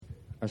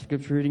Our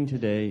scripture reading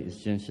today is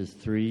Genesis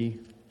 3,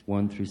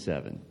 1 through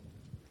 7.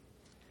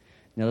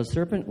 Now the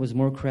serpent was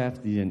more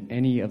crafty than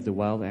any of the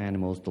wild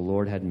animals the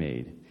Lord had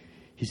made.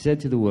 He said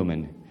to the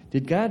woman,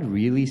 "Did God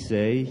really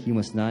say you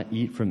must not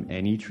eat from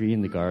any tree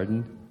in the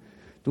garden?"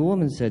 The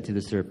woman said to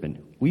the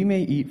serpent, "We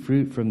may eat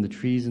fruit from the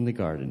trees in the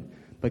garden,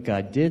 but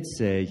God did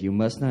say you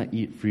must not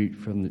eat fruit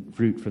from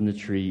the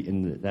tree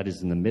that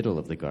is in the middle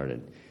of the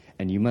garden,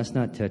 and you must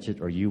not touch it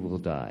or you will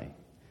die."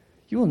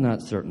 "You will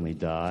not certainly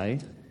die,"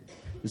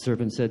 the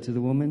serpent said to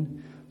the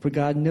woman, "for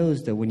God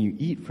knows that when you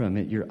eat from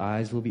it, your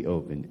eyes will be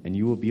opened, and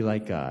you will be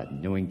like God,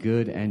 knowing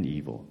good and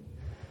evil."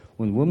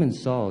 When the woman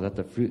saw that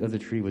the fruit of the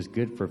tree was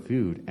good for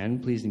food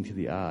and pleasing to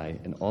the eye,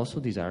 and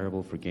also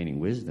desirable for gaining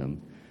wisdom,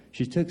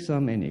 she took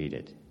some and ate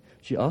it.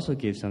 She also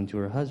gave some to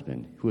her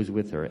husband, who was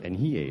with her, and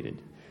he ate it.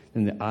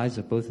 Then the eyes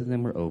of both of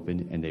them were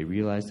opened, and they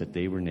realized that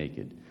they were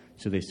naked.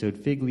 So they sewed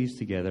fig leaves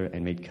together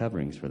and made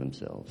coverings for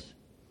themselves.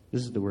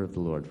 This is the word of the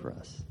Lord for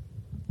us.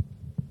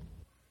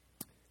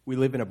 We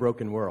live in a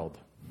broken world.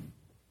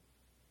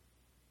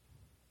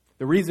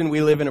 The reason we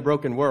live in a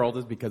broken world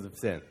is because of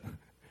sin.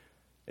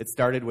 It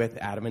started with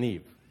Adam and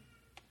Eve.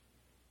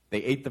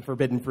 They ate the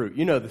forbidden fruit.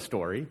 You know the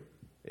story.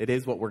 It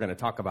is what we're going to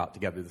talk about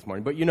together this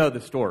morning, but you know the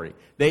story.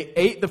 They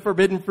ate the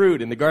forbidden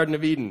fruit in the Garden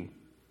of Eden,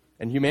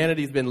 and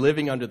humanity's been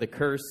living under the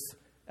curse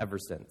ever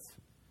since.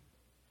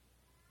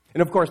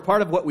 And of course,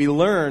 part of what we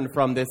learn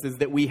from this is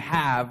that we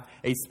have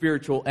a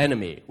spiritual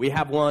enemy. We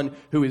have one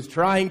who is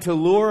trying to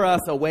lure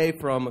us away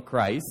from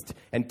Christ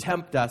and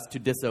tempt us to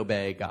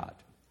disobey God.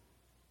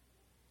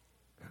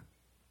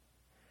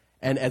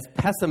 And as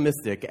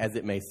pessimistic as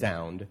it may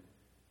sound,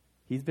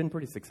 he's been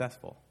pretty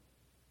successful.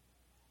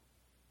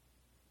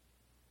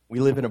 We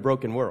live in a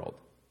broken world.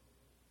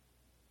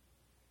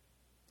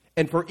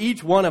 And for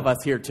each one of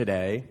us here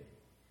today,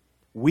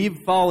 we've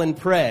fallen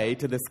prey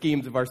to the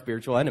schemes of our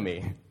spiritual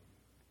enemy.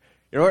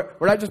 You know,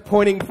 we're not just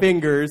pointing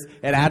fingers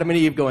at Adam and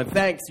Eve going,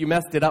 "Thanks, you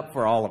messed it up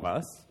for all of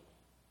us."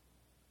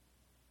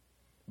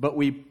 But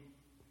we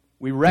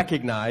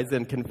recognize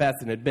and confess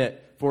and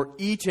admit, for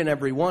each and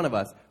every one of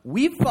us,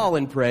 we've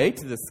fallen prey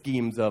to the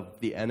schemes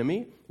of the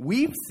enemy.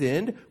 We've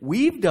sinned.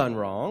 We've done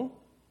wrong.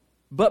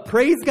 But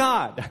praise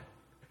God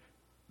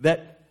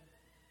that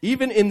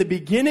even in the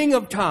beginning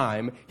of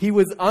time, he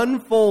was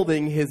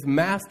unfolding his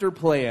master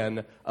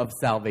plan of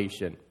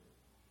salvation.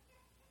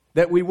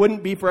 That we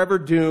wouldn't be forever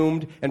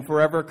doomed and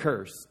forever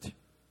cursed,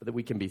 but that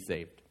we can be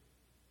saved.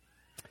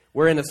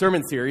 We're in a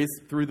sermon series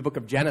through the book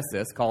of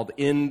Genesis called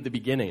In the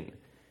Beginning.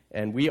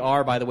 And we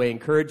are, by the way,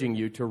 encouraging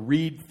you to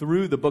read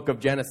through the book of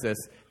Genesis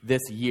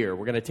this year.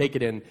 We're going to take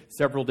it in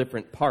several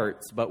different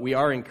parts, but we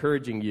are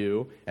encouraging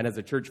you, and as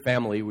a church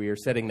family, we are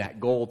setting that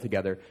goal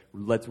together.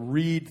 Let's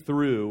read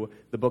through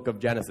the book of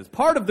Genesis.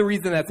 Part of the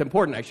reason that's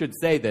important, I should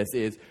say this,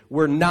 is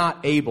we're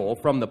not able,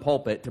 from the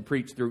pulpit, to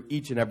preach through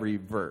each and every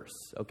verse.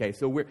 Okay,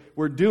 so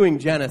we're doing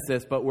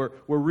Genesis, but we're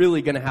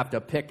really going to have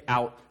to pick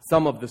out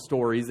some of the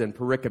stories and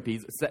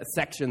pericopes,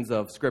 sections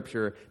of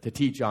Scripture to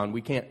teach on.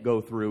 We can't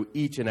go through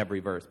each and every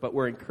verse, but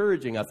we're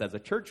encouraging us as a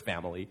church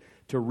family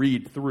to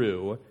read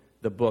through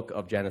the book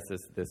of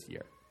Genesis this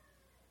year.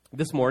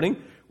 This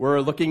morning,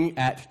 we're looking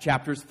at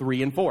chapters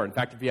 3 and 4. In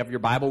fact, if you have your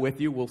Bible with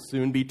you, we'll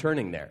soon be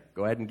turning there.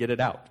 Go ahead and get it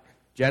out.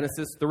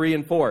 Genesis 3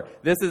 and 4.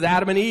 This is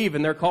Adam and Eve,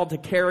 and they're called to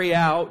carry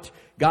out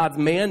God's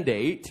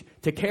mandate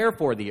to care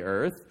for the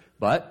earth,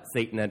 but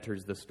Satan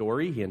enters the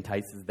story. He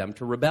entices them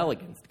to rebel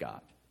against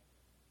God.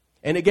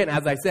 And again,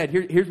 as I said,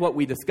 here's what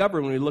we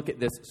discover when we look at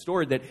this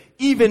story, that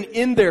even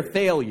in their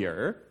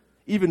failure,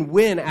 even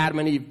when Adam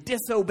and Eve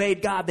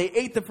disobeyed God, they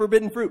ate the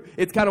forbidden fruit.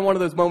 It's kind of one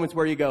of those moments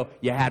where you go,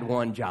 you had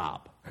one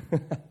job.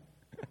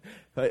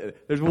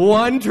 There's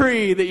one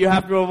tree that you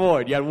have to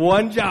avoid. You had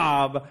one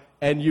job,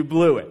 and you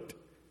blew it.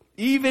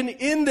 Even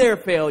in their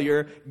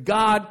failure,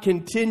 God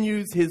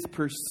continues his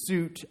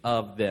pursuit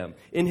of them.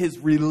 In his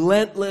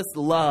relentless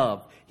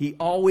love, he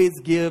always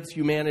gives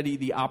humanity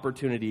the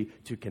opportunity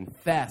to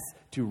confess,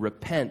 to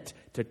repent,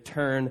 to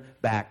turn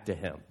back to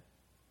him.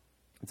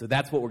 And so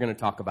that's what we're going to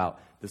talk about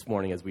this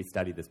morning as we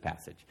study this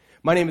passage.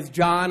 My name is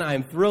John. I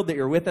am thrilled that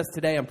you're with us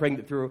today. I'm praying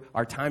that through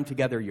our time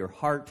together, your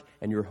heart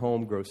and your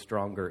home grow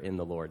stronger in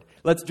the Lord.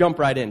 Let's jump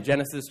right in.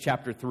 Genesis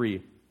chapter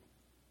 3.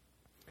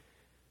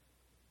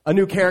 A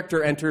new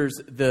character enters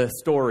the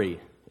story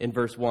in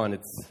verse 1.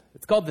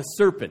 It's called the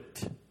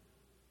serpent.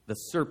 The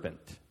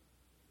serpent.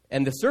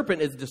 And the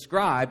serpent is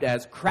described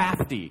as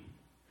crafty.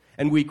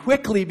 And we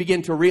quickly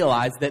begin to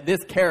realize that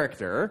this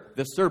character,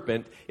 the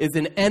serpent, is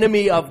an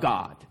enemy of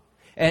God.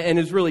 And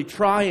is really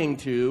trying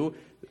to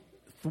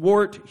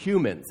thwart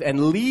humans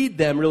and lead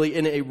them really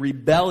in a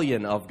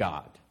rebellion of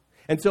God.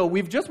 And so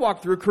we've just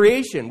walked through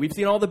creation. We've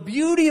seen all the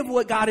beauty of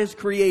what God has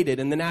created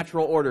in the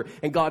natural order,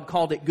 and God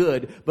called it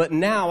good. But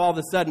now, all of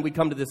a sudden, we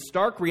come to this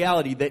stark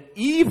reality that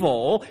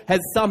evil has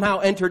somehow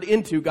entered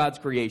into God's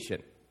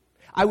creation.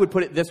 I would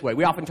put it this way.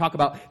 We often talk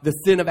about the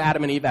sin of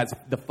Adam and Eve as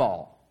the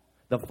fall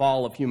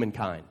of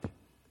humankind.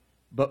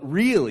 But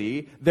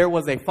really, there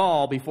was a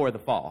fall before the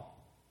fall.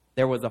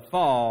 There was a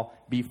fall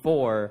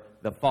before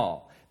the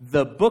fall.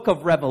 the book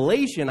of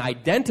Revelation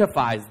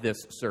identifies this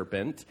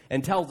serpent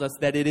and tells us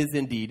that it is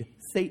indeed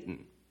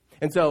Satan.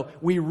 And so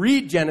we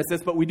read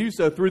Genesis, but we do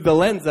so through the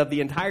lens of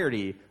the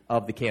entirety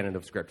of the canon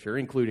of Scripture,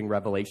 including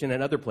Revelation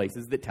and other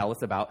places that tell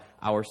us about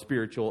our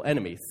spiritual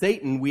enemy.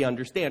 Satan, we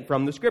understand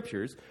from the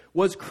Scriptures,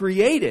 was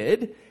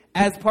created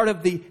as part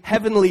of the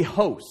heavenly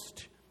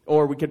host,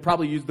 or we could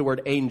probably use the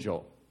word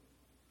angel.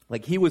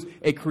 Like he was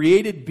a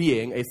created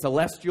being, a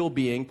celestial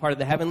being, part of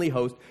the heavenly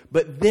host,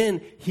 but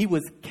then he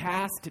was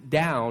cast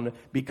down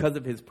because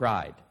of his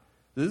pride.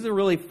 This is a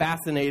really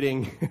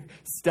fascinating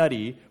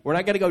study. We're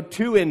not going to go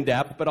too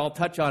in-depth, but I'll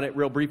touch on it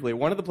real briefly.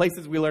 One of the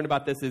places we learn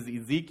about this is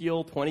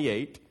Ezekiel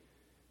 28.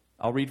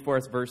 I'll read for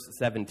us verse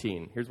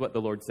 17. Here's what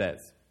the Lord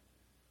says.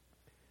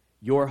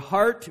 Your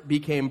heart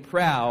became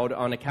proud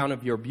on account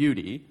of your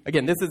beauty.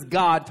 Again, this is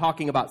God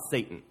talking about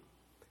Satan.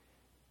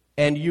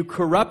 And you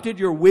corrupted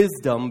your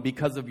wisdom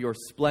because of your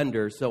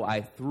splendor, so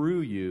I threw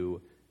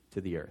you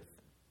to the earth.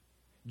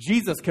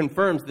 Jesus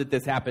confirms that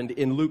this happened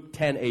in Luke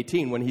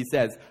 10:18 when he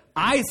says,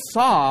 I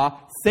saw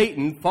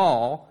Satan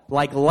fall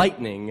like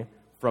lightning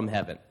from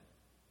heaven.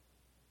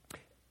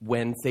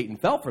 When Satan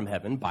fell from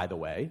heaven, by the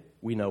way,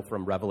 we know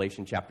from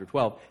Revelation chapter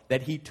 12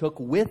 that he took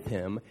with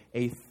him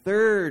a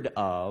third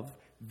of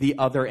the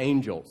other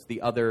angels,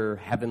 the other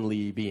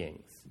heavenly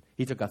beings.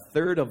 He took a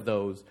third of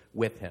those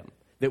with him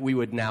that we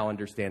would now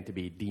understand to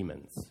be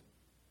demons.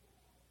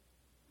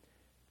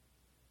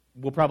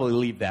 We'll probably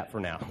leave that for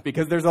now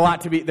because there's a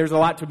lot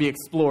to be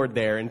explored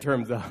there in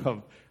terms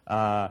of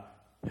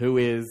who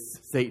is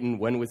Satan,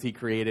 when was he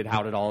created,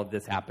 how did all of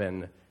this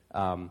happen.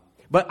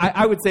 But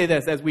I would say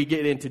this as we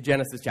get into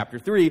Genesis chapter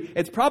 3,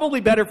 it's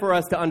probably better for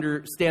us to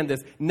understand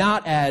this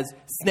not as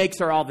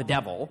snakes are all the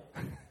devil.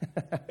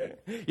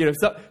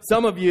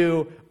 Some of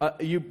you,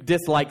 you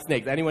dislike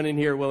snakes. Anyone in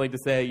here willing to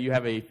say you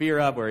have a fear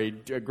of or a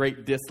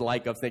great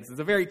dislike of snakes? It's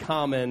a very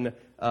common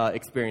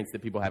experience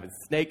that people have.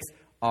 Snakes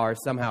are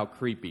somehow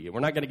creepy. And we're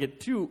not going to get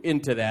too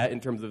into that in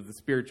terms of the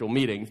spiritual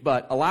meetings,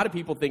 but a lot of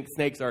people think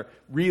snakes are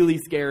really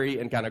scary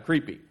and kind of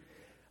creepy.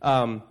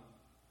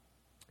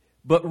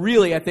 But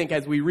really, I think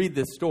as we read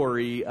this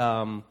story,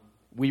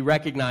 we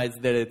recognize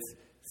that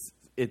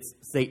it's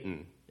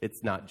Satan.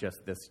 It's not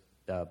just this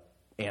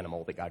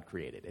animal that God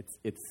created.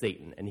 It's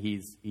Satan, and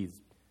he's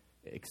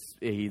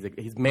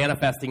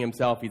manifesting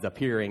himself. He's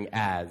appearing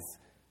as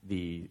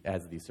the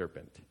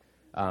serpent.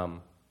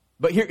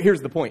 But here's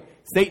the point.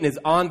 Satan is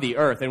on the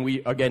earth, and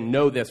we, again,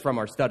 know this from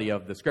our study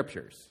of the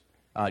Scriptures.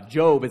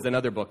 Job is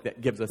another book that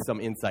gives us some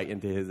insight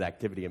into his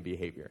activity and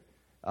behavior.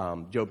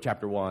 Job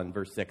chapter 1,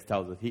 verse 6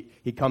 tells us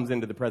he comes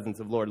into the presence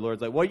of the Lord. The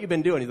Lord's like, what have you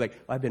been doing? He's like,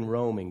 I've been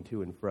roaming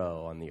to and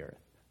fro on the earth.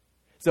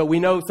 So we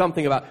know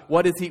something about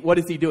what is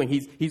he doing?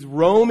 He's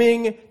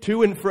roaming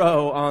to and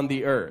fro on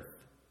the earth.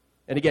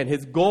 And again,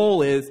 his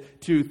goal is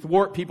to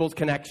thwart people's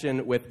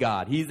connection with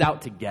God. He's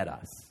out to get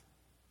us.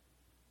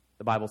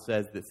 The Bible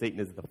says that Satan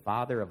is the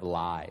father of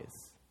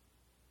lies.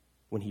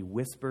 When he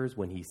whispers,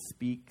 when he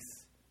speaks,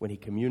 when he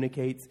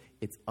communicates,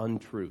 it's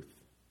untruth.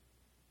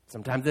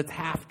 Sometimes it's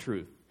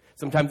half-truth.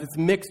 Sometimes it's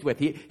mixed with.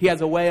 He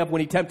has a way of, when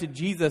he tempted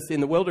Jesus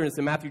in the wilderness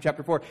in Matthew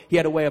chapter 4, he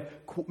had a way of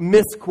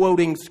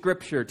misquoting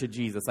Scripture to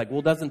Jesus. Like,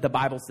 well, doesn't the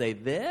Bible say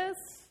this?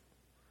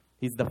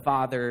 He's the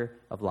father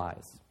of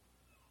lies.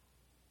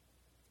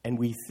 And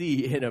we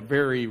see in a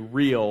very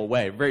real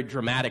way, very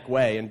dramatic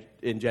way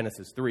in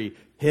Genesis 3,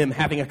 him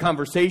having a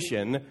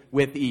conversation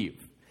with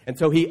Eve. And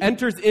so he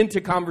enters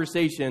into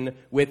conversation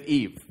with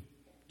Eve.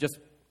 Just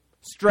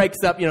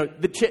strikes up,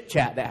 the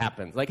chit-chat that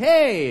happens. Like,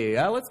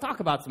 hey, let's talk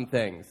about some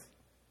things.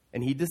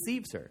 And he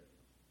deceives her.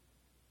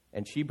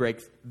 And she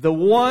breaks the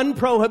one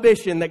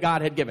prohibition that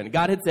God had given.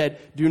 God had said,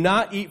 do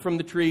not eat from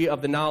the tree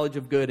of the knowledge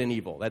of good and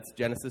evil. That's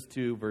Genesis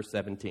 2, verse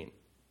 17.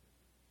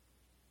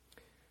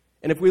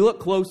 And if we look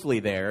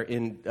closely there,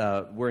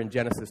 we're in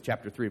Genesis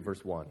chapter 3,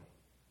 verse 1.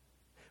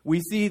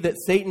 We see that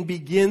Satan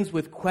begins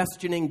with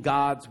questioning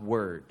God's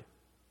word.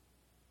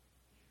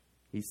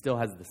 He still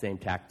has the same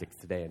tactics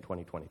today in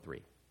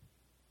 2023.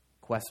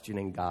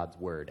 Questioning God's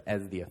word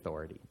as the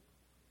authority.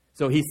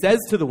 So he says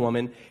to the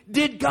woman,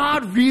 did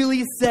God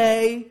really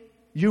say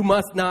you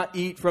must not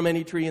eat from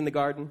any tree in the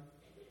garden?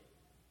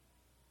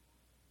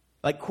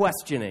 Like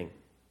questioning.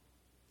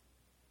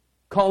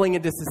 Calling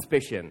into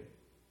suspicion.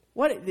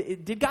 What,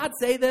 did God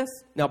say this?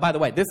 Now, by the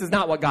way, this is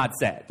not what God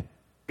said.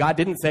 God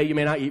didn't say you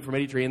may not eat from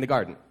any tree in the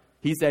garden.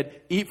 He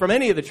said, eat from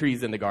any of the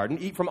trees in the garden.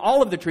 Eat from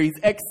all of the trees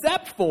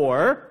except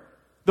for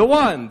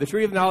the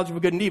tree of the knowledge of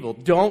good and evil.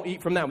 Don't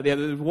eat from that one.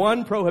 There's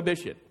one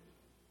prohibition.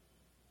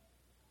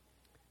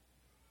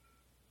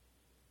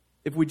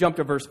 If we jump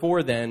to verse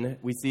 4, then,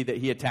 we see that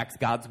he attacks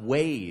God's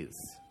ways.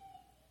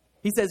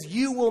 He says,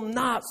 you will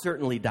not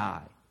certainly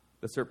die,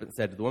 the serpent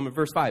said to the woman.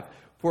 Verse 5,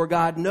 for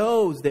God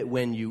knows that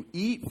when you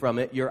eat from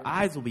it, your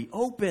eyes will be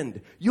opened.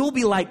 You'll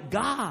be like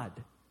God,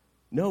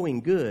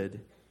 knowing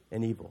good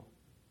and evil.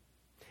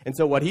 And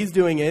so what he's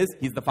doing is,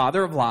 he's the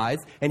father of lies,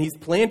 and he's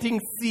planting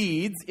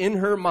seeds in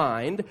her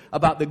mind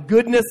about the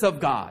goodness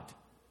of God.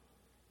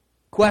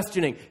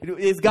 Questioning,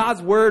 is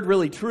God's word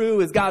really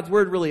true? Is God's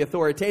word really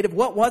authoritative?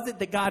 What was it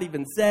that God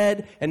even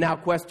said? And now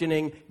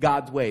questioning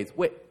God's ways.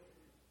 Wait,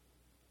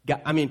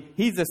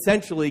 he's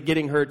essentially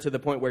getting her to the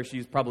point where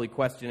she's probably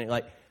questioning,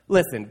 like,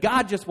 listen,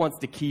 God just wants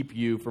to keep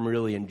you from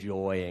really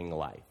enjoying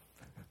life.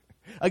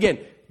 Again,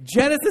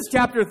 Genesis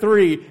chapter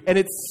 3, and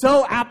it's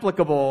so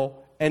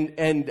applicable, and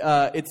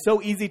it's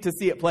so easy to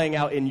see it playing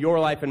out in your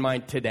life and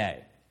mine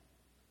today,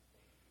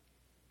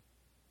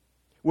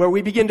 where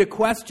we begin to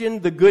question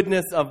the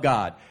goodness of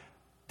God.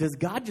 Does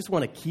God just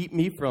want to keep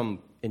me from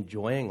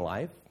enjoying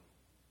life?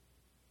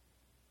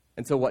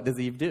 And so what does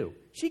Eve do?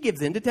 She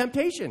gives in to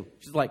temptation.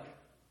 She's like,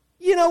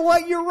 you know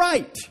what? You're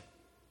right.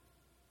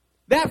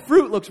 That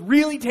fruit looks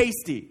really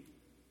tasty.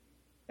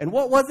 And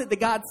what was it that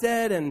God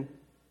said? And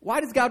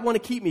why does God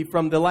want to keep me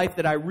from the life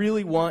that I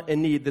really want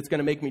and need that's going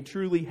to make me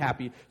truly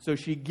happy? So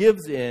she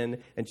gives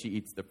in and she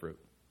eats the fruit.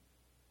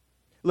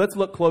 Let's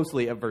look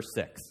closely at verse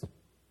 6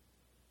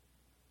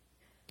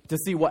 to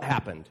see what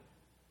happened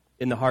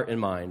in the heart and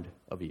mind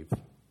of Eve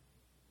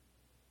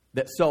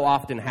that so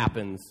often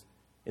happens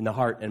in the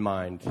heart and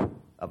mind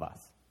of us.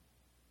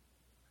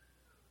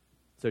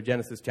 So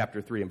Genesis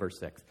chapter 3 and verse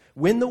 6.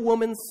 When the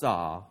woman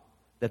saw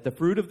that the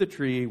fruit of the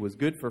tree was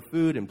good for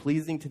food and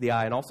pleasing to the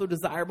eye and also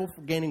desirable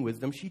for gaining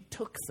wisdom, she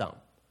took some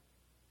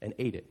and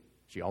ate it.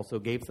 She also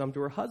gave some to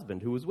her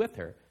husband who was with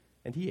her,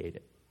 and he ate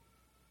it.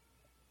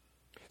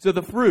 So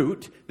the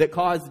fruit that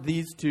caused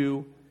these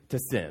two to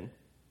sin,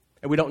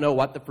 and we don't know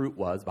what the fruit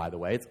was, by the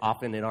way. It's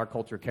often in our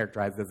culture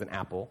characterized as an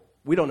apple.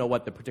 We don't know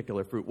what the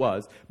particular fruit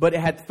was, but it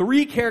had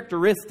three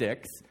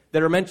characteristics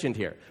that are mentioned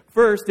here.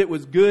 First, it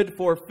was good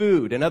for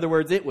food. In other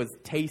words, it was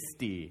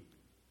tasty.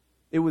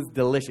 It was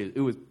delicious.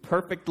 It was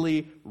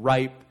perfectly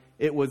ripe.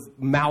 It was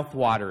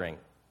mouth-watering.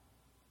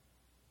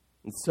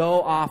 And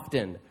so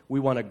often, we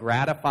want to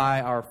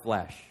gratify our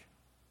flesh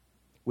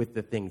with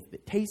the things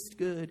that taste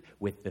good,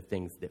 with the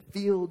things that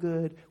feel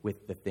good,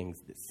 with the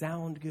things that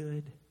sound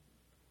good.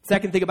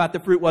 Second thing about the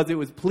fruit was it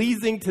was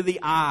pleasing to the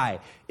eye.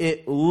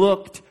 It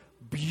looked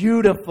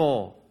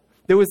beautiful.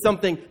 There was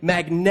something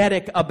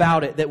magnetic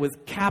about it that was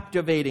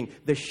captivating.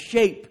 The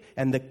shape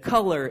and the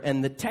color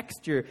and the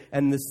texture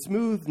and the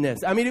smoothness.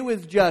 I mean, it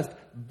was just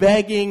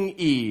begging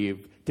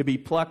Eve to be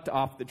plucked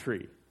off the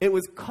tree. It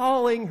was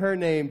calling her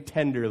name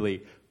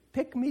tenderly.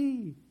 Pick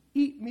me,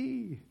 eat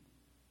me.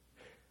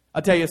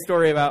 I'll tell you a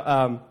story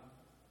about,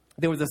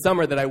 there was a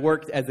summer that I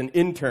worked as an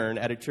intern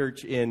at a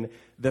church in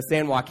the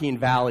San Joaquin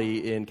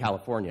Valley in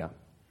California.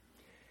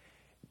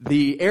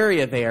 The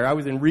area there, I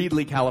was in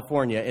Reedley,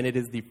 California, and it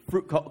is the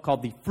fruit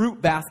called the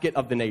fruit basket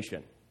of the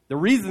nation. The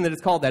reason that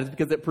it's called that is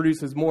because it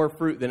produces more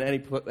fruit than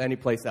any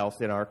place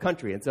else in our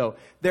country. And so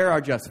there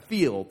are just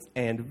fields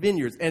and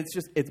vineyards, and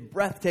it's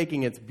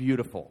breathtaking, it's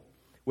beautiful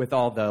with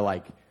all the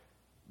like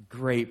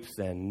grapes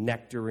and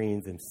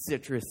nectarines and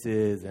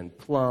citruses and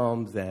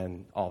plums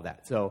and all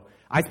that. So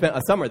I spent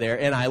a summer there,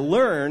 and I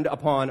learned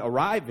upon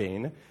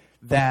arriving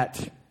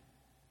that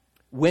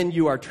when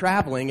you are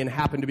traveling and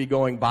happen to be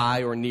going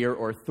by or near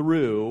or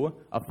through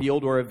a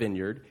field or a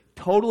vineyard,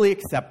 totally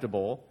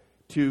acceptable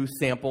to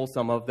sample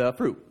some of the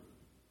fruit.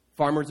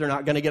 Farmers are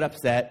not going to get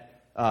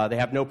upset. They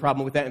have no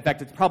problem with that. In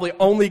fact, it's probably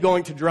only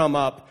going to drum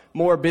up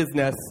more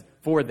business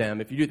for them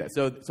if you do that.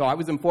 So I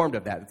was informed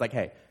of that. It's like,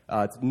 hey,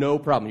 it's no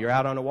problem. You're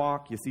out on a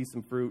walk, you see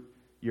some fruit,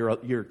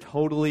 you're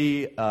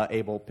totally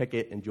able, pick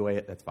it, enjoy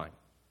it, that's fine.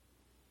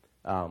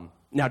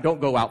 Now,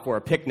 don't go out for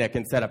a picnic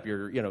and set up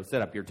your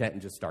tent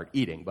and just start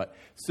eating. But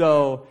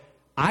so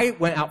I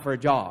went out for a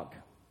jog,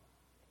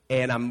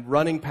 and I'm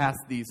running past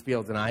these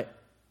fields, and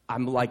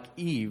I'm like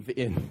Eve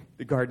in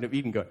the Garden of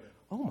Eden going,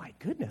 oh my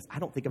goodness, I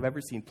don't think I've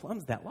ever seen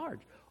plums that large.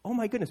 Oh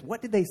my goodness,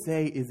 what did they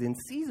say is in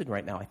season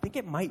right now? I think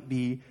it might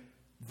be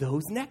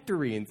those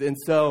nectarines. And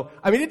so,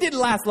 I mean, it didn't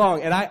last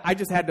long, and I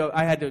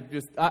had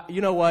to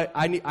you know what?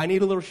 I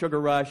need a little sugar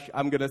rush.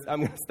 I'm gonna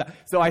stop.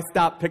 So I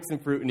stopped, picked some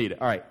fruit, and eat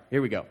it. All right,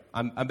 here we go.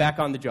 I'm back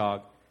on the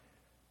jog,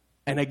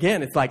 and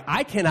again, it's like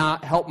I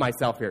cannot help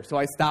myself here. So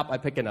I stop. I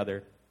pick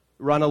another,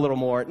 run a little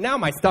more. Now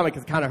my stomach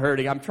is kind of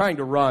hurting. I'm trying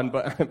to run,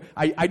 but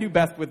I do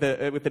best with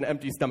an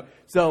empty stomach.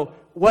 So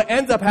what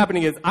ends up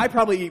happening is I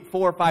probably eat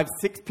 4, 5,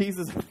 6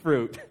 pieces of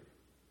fruit.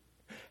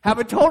 Have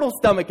a total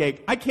stomach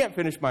ache. I can't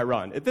finish my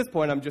run. At this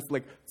point, I'm just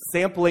like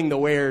sampling the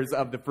wares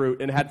of the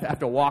fruit and have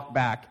to walk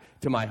back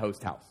to my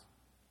host house.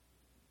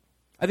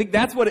 I think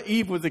that's what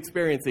Eve was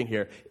experiencing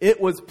here.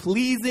 It was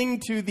pleasing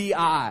to the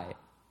eye.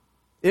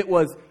 It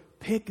was,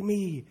 pick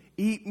me,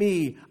 eat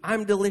me,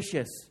 I'm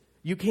delicious.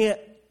 You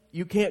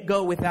can't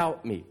go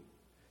without me.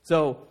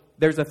 So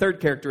there's a third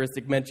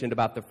characteristic mentioned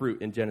about the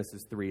fruit in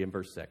Genesis 3 and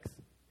verse 6.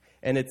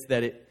 And it's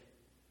that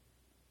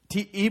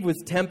Eve was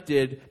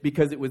tempted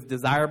because it was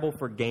desirable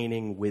for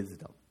gaining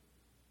wisdom,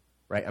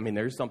 right? I mean,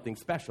 there's something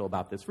special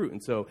about this fruit.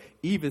 And so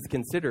Eve is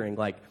considering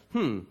like,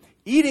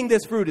 eating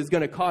this fruit is going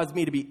to cause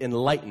me to be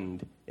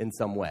enlightened in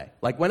some way.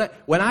 Like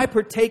when I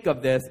partake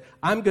of this,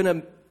 I'm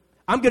going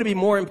to be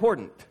more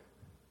important,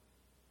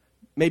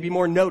 maybe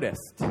more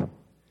noticed,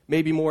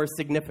 maybe more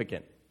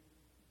significant,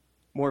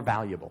 more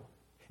valuable.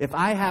 If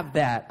I have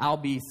that, I'll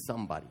be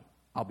somebody.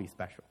 I'll be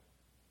special.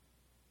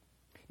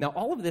 Now,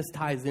 all of this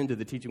ties into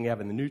the teaching we have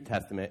in the New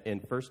Testament in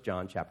 1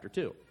 John chapter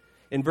 2.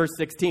 In verse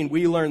 16,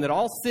 we learn that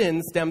all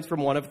sin stems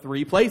from one of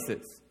three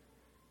places.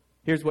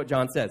 Here's what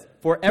John says.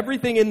 For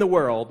everything in the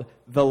world,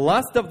 the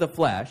lust of the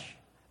flesh,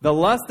 the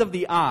lust of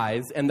the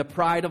eyes, and the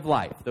pride of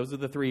life, those are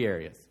the three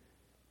areas,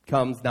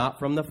 comes not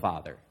from the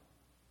Father,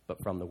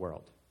 but from the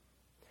world.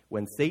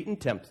 When Satan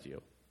tempts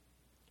you,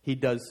 he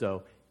does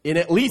so in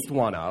at least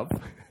one of,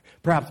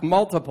 perhaps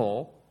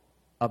multiple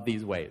of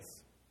these ways.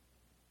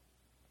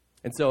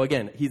 And so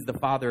again, he's the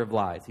father of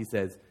lies. He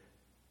says,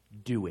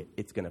 do it.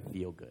 It's going to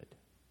feel good.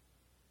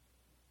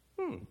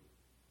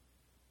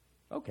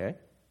 Okay.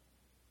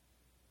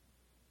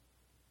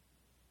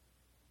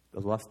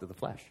 The lust of the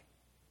flesh.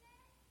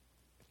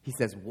 He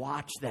says,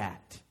 watch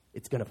that.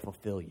 It's going to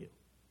fulfill you.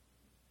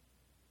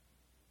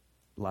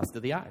 Lust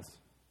of the eyes.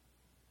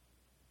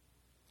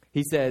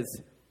 He says,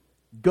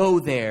 go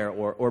there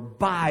or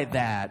buy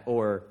that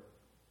or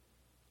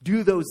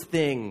do those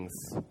things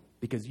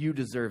because you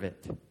deserve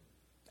it.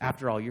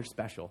 After all, you're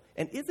special.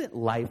 And isn't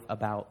life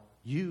about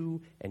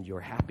you and your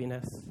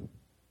happiness?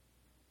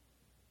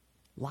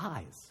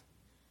 Lies.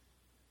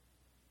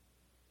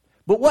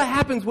 But what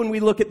happens when we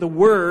look at the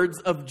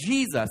words of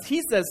Jesus?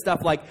 He says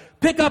stuff like,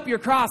 pick up your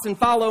cross and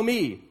follow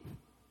me.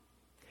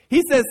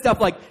 He says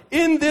stuff like,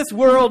 in this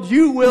world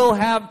you will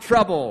have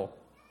trouble,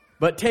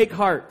 but take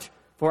heart,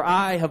 for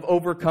I have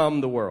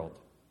overcome the world.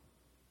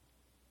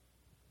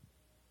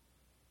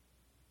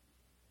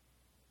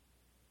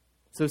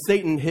 So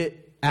Satan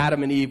hit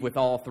Adam and Eve with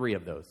all three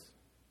of those.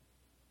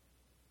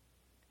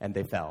 And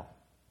they fell.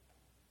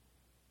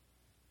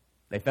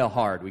 They fell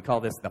hard. We call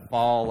this the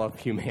fall of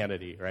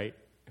humanity, right?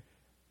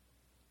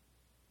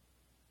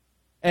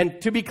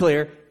 And to be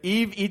clear,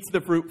 Eve eats the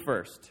fruit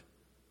first.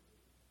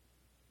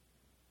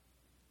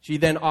 She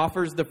then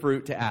offers the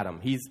fruit to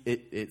Adam.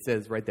 It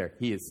says right there,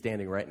 he is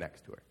standing right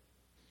next to her.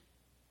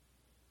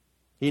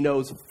 He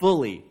knows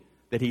fully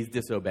that he's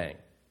disobeying.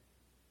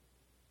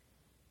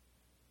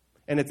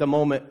 And it's a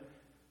moment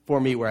for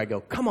me where I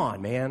go, come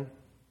on, man.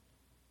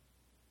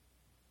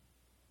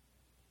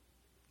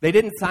 They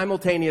didn't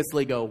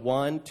simultaneously go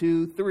 1,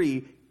 2,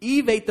 3.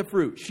 Eve ate the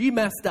fruit. She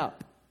messed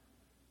up.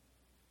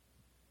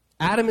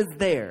 Adam is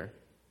there.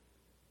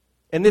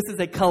 And this is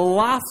a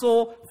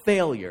colossal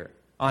failure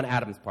on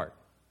Adam's part.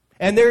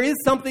 And there is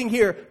something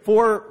here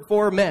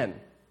for men.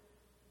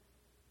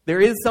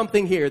 There is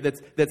something here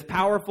that's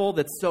powerful,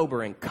 that's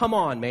sobering. Come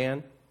on,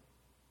 man.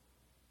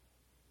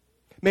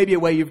 Maybe a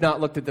way you've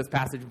not looked at this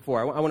passage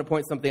before. I want to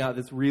point something out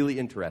that's really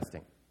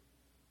interesting.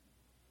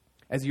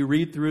 As you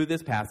read through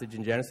this passage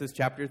in Genesis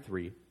chapter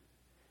 3,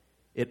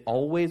 it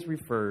always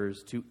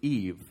refers to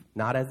Eve,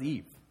 not as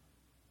Eve.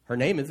 Her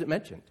name isn't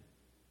mentioned.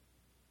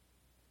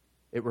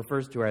 It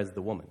refers to her as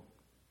the woman.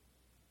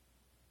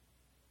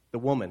 The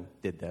woman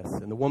did this,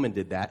 and the woman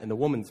did that, and the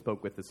woman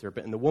spoke with the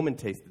serpent, and the woman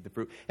tasted the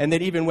fruit. And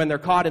then even when they're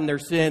caught in their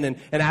sin, and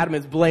Adam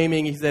is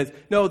blaming, he says,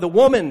 no, the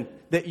woman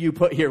that you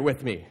put here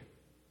with me.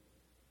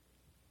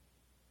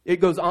 It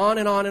goes on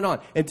and on and on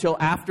until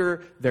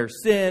after their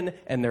sin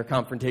and their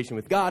confrontation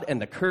with God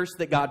and the curse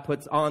that God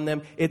puts on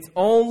them. It's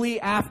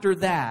only after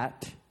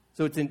that,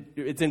 so it's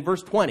in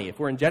verse 20. If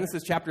we're in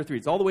Genesis chapter 3,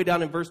 it's all the way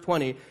down in verse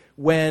 20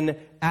 when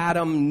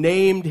Adam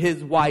named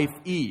his wife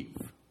Eve.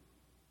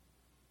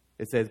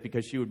 It says,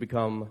 because she would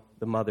become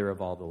the mother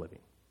of all the living.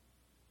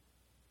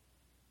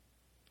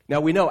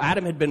 Now we know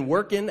Adam had been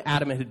working.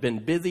 Adam had been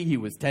busy. He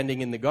was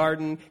tending in the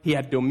garden. He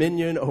had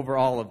dominion over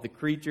all of the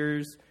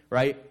creatures,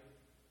 right?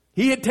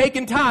 He had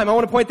taken time, I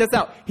want to point this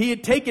out. He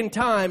had taken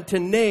time to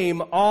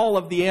name all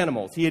of the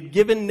animals. He had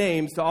given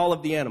names to all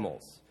of the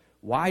animals.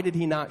 Why did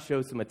he not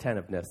show some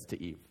attentiveness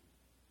to Eve?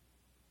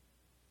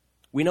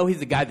 We know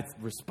he's a guy that's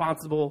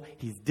responsible,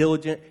 he's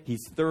diligent,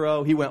 he's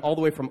thorough. He went all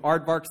the way from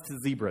aardvarks to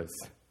zebras,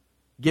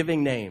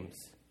 giving names.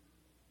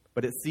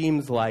 But it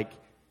seems like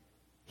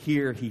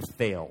here he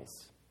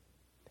fails.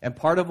 And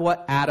part of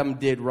what Adam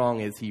did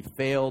wrong is he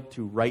failed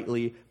to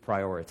rightly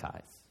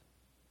prioritize.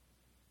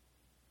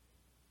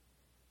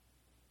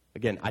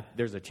 Again,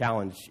 there's a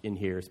challenge in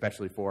here,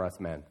 especially for us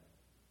men.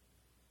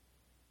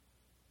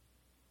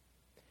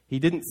 He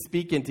didn't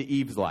speak into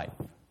Eve's life.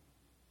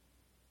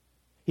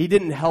 He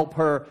didn't help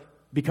her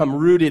become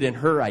rooted in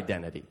her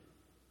identity.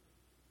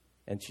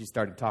 And she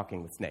started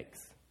talking with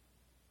snakes.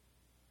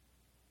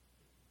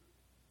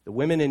 The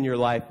women in your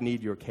life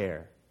need your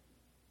care.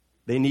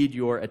 They need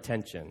your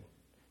attention.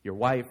 Your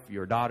wife,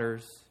 your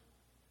daughters.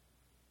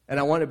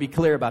 And I want to be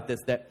clear about this,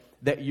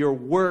 that your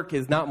work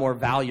is not more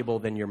valuable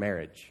than your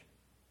marriage.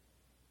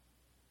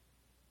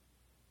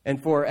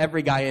 And for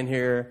every guy in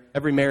here,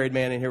 every married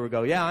man in here would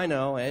go, yeah, I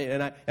know,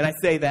 and I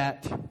say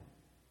that,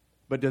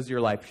 but does your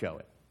life show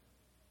it?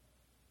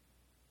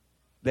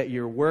 That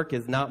your work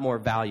is not more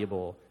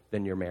valuable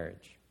than your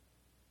marriage.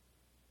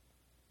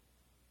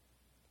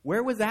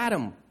 Where was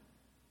Adam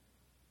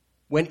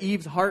when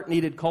Eve's heart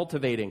needed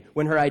cultivating,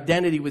 when her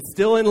identity was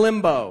still in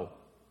limbo?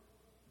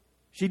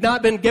 She'd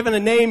not been given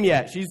a name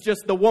yet. She's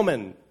just the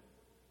woman.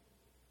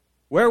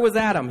 Where was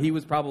Adam? He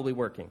was probably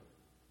working.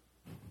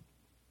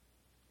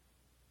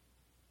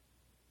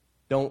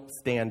 Don't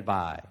stand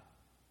by.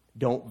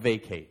 Don't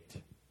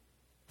vacate.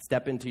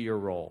 Step into your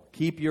role.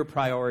 Keep your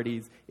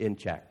priorities in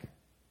check.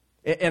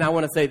 And I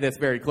want to say this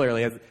very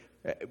clearly. As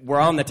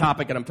we're on the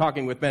topic and I'm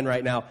talking with men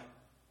right now,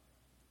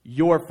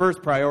 your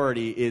first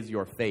priority is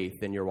your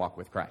faith and your walk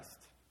with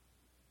Christ.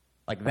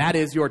 Like, that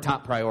is your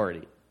top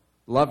priority.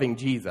 Loving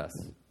Jesus,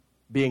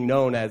 being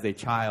known as a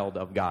child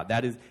of God.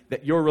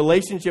 That your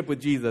relationship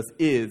with Jesus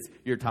is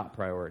your top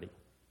priority.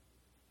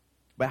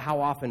 But how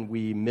often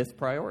we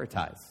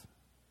misprioritize.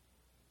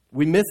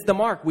 We miss the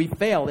mark. We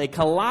failed. A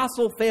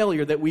colossal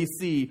failure that we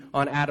see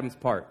on Adam's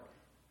part.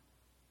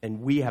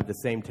 And we have the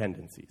same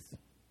tendencies.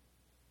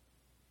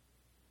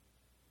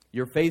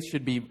 Your faith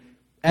should be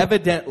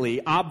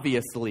evidently,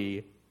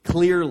 obviously,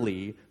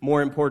 clearly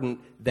more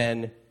important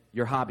than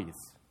your hobbies.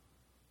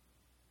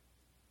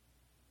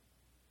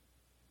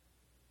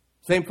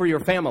 Same for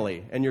your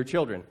family and your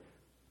children.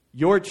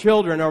 Your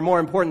children are more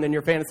important than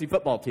your fantasy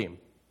football team.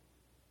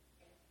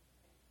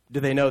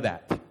 Do they know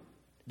that?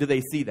 Do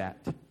they see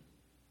that?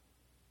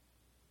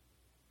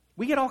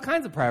 We get all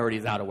kinds of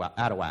priorities out of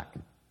whack.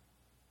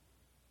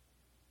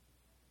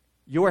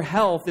 Your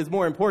health is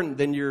more important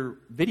than your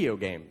video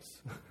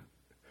games.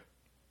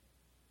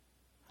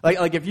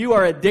 Like if you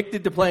are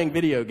addicted to playing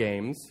video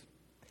games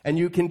and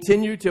you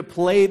continue to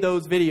play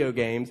those video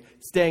games,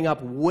 staying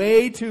up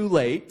way too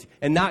late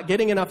and not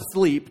getting enough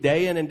sleep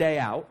day in and day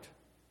out,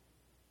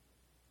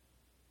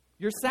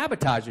 you're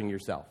sabotaging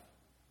yourself.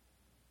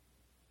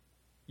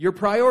 Your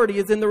priority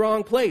is in the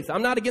wrong place.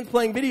 I'm not against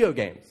playing video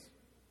games.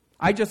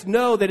 I just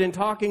know that in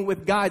talking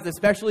with guys,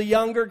 especially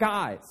younger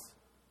guys,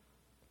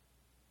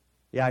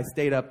 I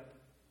stayed up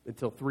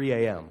until 3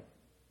 a.m.,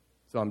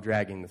 so I'm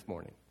dragging this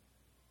morning.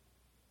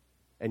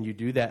 And you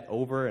do that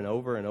over and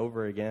over and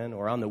over again,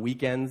 or on the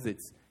weekends,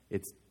 it's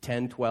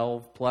 10,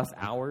 12 plus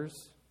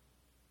hours,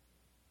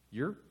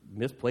 you're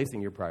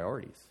misplacing your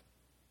priorities.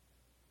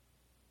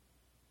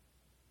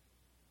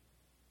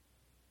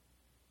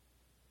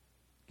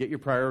 Get your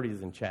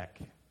priorities in check.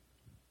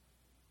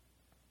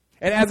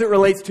 And as it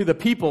relates to the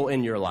people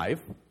in your life,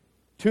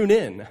 tune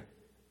in.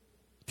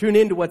 Tune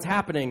in to what's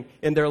happening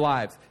in their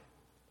lives.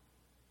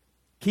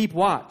 Keep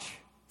watch,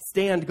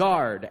 stand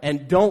guard,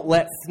 and don't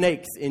let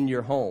snakes in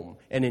your home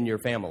and in your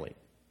family.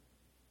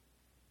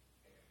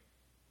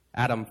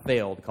 Adam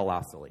failed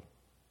colossally.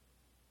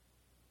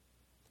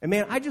 And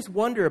man, I just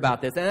wonder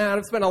about this. And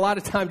I've spent a lot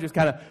of time just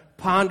kind of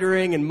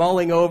pondering and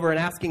mulling over and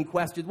asking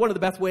questions. One of the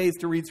best ways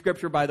to read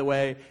Scripture, by the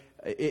way,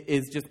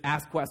 is just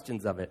ask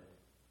questions of it.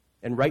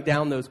 And write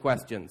down those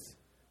questions.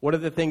 What are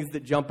the things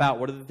that jump out?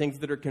 What are the things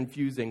that are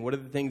confusing? What are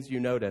the things you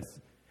notice?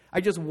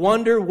 I just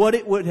wonder what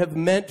it would have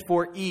meant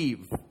for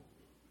Eve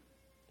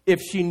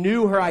if she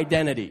knew her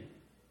identity.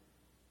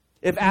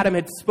 If Adam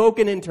had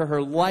spoken into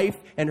her life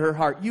and her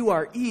heart, you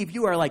are Eve,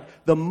 you are like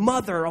the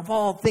mother of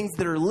all things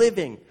that are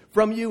living.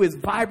 From you is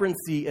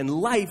vibrancy and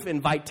life and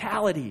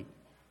vitality.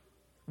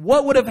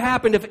 What would have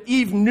happened if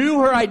Eve knew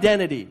her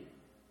identity?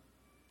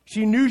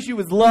 She knew she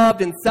was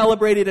loved and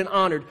celebrated and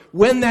honored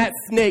when that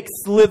snake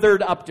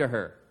slithered up to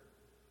her.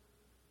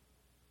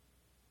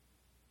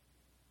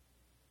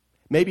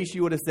 Maybe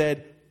she would have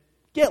said,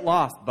 "Get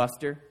lost,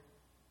 Buster.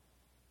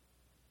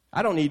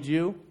 I don't need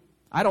you.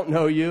 I don't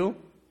know you."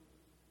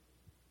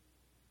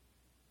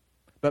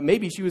 But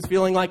maybe she was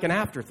feeling like an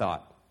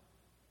afterthought.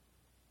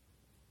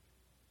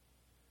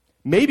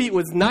 Maybe it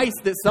was nice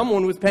that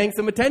someone was paying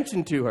some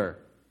attention to her.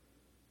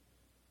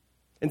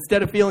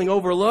 Instead of feeling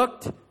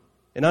overlooked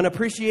and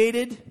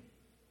unappreciated.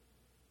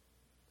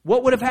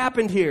 What would have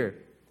happened here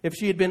if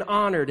she had been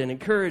honored and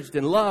encouraged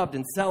and loved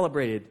and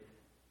celebrated?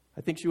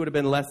 I think she would have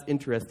been less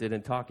interested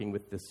in talking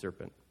with this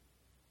serpent.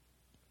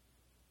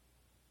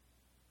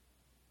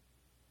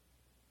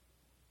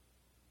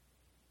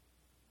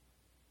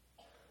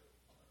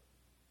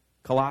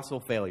 Colossal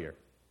failure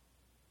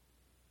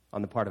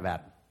on the part of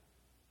Adam.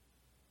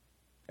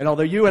 And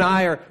although you and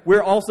I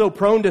we're also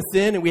prone to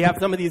sin and we have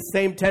some of these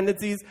same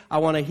tendencies, I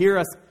want to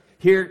hear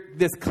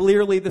this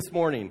clearly this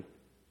morning.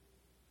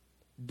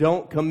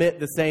 Don't commit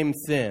the same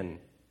sin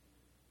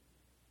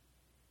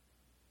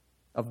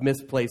of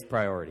misplaced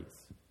priorities.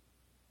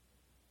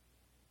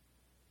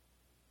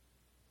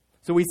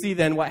 So we see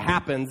then what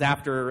happens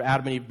after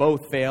Adam and Eve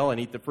both fail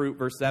and eat the fruit,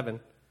 verse 7.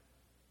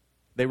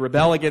 They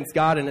rebel against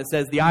God, and it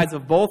says, the eyes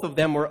of both of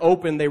them were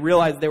open. They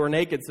realized they were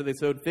naked, so they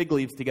sewed fig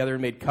leaves together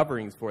and made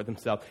coverings for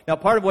themselves. Now,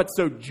 part of what's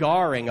so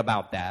jarring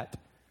about that,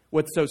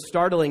 what's so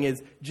startling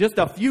is just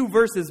a few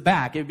verses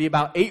back, it'd be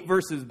about 8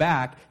 verses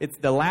back, it's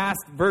the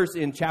last verse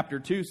in chapter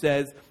 2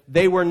 says,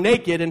 they were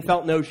naked and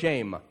felt no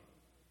shame.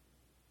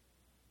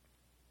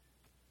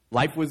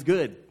 Life was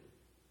good.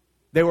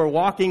 They were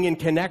walking in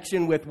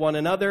connection with one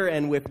another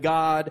and with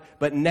God,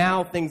 but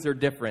now things are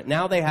different.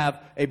 Now they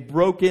have a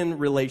broken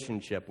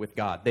relationship with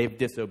God. They've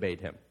disobeyed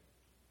Him.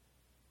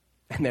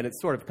 And then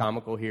it's sort of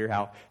comical here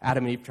how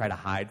Adam and Eve try to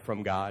hide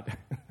from God.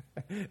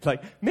 It's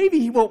like, maybe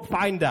He won't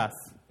find us.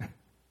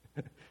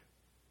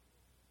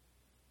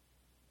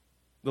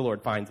 The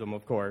Lord finds them,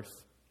 of course.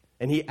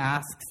 And He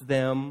asks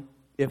them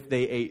if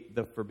they ate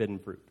the forbidden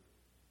fruit.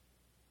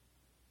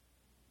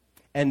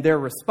 And their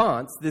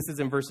response, this is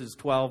in verses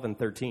 12 and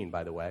 13,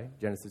 by the way,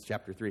 Genesis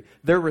chapter 3.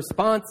 Their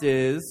response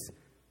is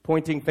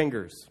pointing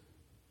fingers.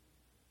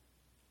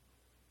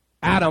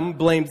 Adam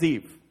blames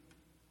Eve.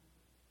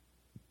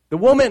 The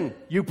woman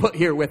you put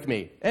here with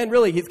me. And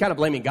really, he's kind of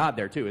blaming God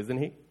there too, isn't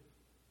he?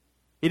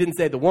 He didn't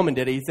say the woman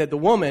did it. He said the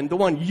woman, the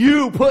one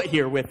you put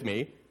here with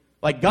me.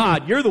 Like,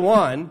 God, you're the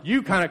one.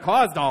 You kind of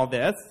caused all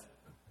this.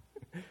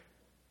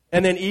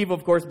 And then Eve,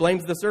 of course,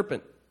 blames the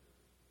serpent.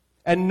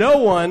 And no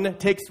one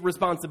takes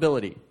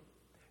responsibility.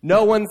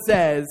 No one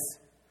says,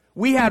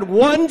 we had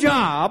one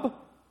job.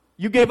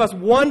 You gave us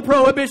one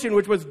prohibition,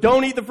 which was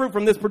don't eat the fruit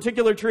from this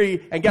particular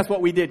tree. And guess what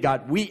we did,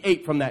 God? We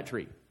ate from that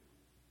tree.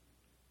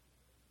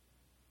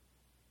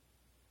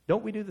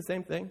 Don't we do the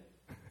same thing?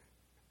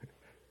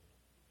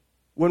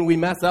 When we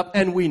mess up,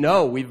 and we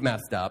know we've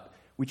messed up,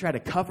 we try to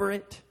cover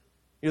it.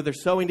 You know, they're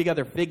sewing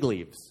together fig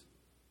leaves.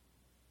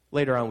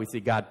 Later on, we see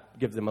God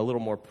gives them a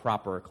little more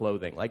proper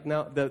clothing. Like,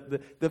 no,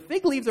 the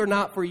fig leaves are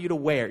not for you to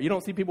wear. You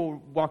don't see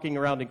people walking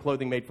around in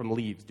clothing made from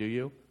leaves, do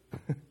you?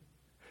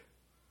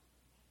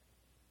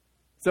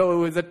 So it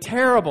was a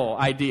terrible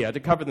idea to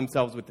cover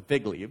themselves with the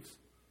fig leaves.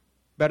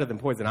 Better than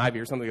poison ivy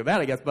or something like that,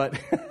 I guess. But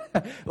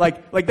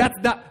like that's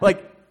not,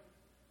 like,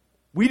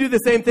 we do the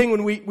same thing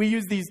when we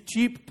use these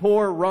cheap,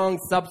 poor, wrong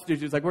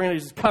substitutes. Like, we're going to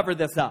just cover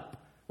this up.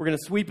 We're going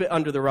to sweep it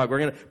under the rug. We're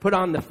going to put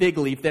on the fig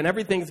leaf. Then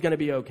everything's going to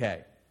be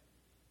okay.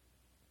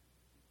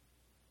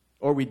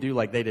 Or we do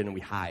like they did and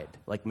we hide.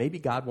 Like, maybe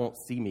God won't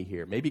see me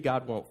here. Maybe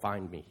God won't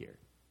find me here.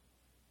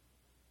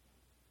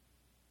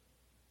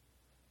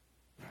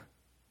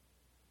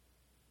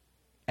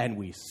 And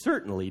we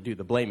certainly do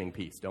the blaming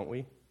piece, don't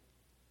we?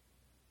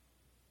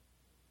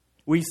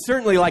 We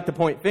certainly like to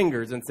point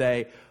fingers and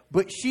say,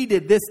 but she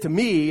did this to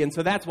me, and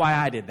so that's why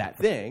I did that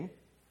thing.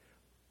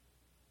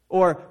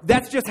 Or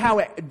that's just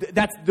how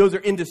those are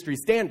industry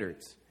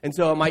standards. And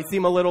so it might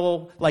seem a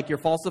little like you're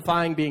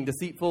falsifying, being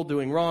deceitful,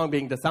 doing wrong,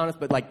 being dishonest,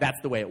 but like that's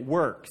the way it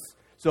works.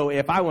 So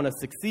if I want to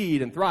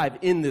succeed and thrive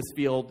in this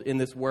field, in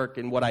this work,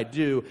 in what I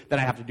do, then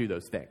I have to do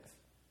those things.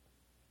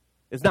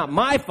 It's not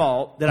my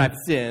fault that I've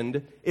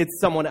sinned. It's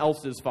someone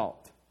else's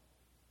fault.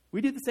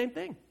 We do the same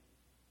thing.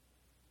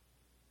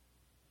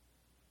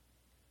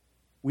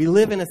 We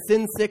live in a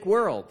sin-sick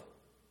world.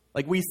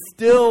 Like, we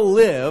still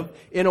live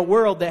in a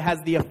world that has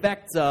the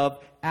effects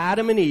of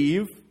Adam and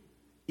Eve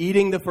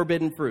eating the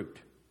forbidden fruit.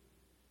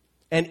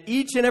 And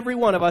each and every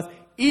one of us,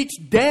 each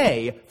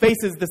day,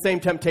 faces the same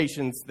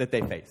temptations that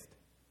they faced.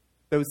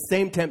 Those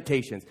same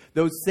temptations.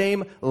 Those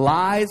same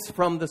lies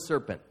from the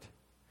serpent.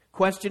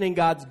 Questioning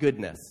God's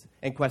goodness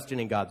and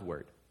questioning God's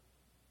word.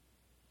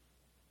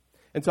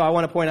 And so I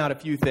want to point out a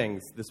few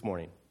things this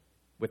morning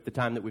with the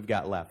time that we've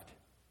got left.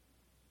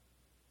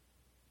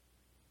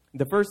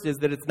 The first is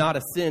that it's not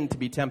a sin to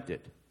be tempted.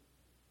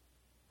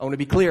 I want to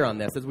be clear on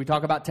this. As we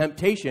talk about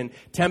temptation,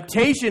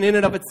 temptation in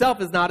and of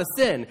itself is not a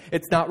sin.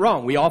 It's not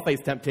wrong. We all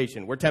face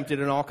temptation. We're tempted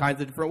in all kinds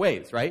of different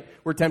ways, right?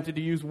 We're tempted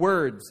to use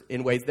words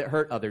in ways that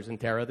hurt others and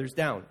tear others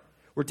down.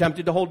 We're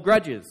tempted to hold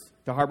grudges,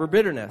 to harbor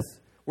bitterness.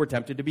 We're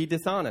tempted to be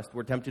dishonest.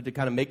 We're tempted to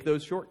kind of make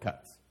those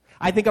shortcuts.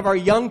 I think of our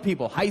young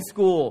people, high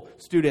school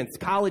students,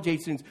 college-age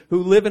students,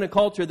 who live in a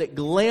culture that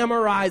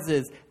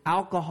glamorizes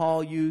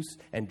alcohol use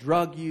and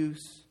drug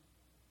use.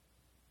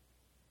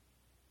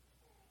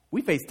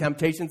 We face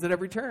temptations at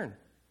every turn.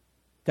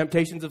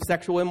 Temptations of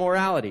sexual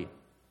immorality,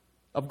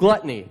 of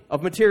gluttony,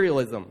 of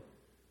materialism,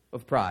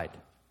 of pride.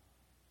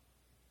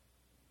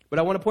 But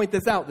I want to point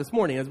this out this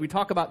morning as we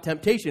talk about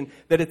temptation,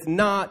 that it's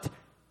not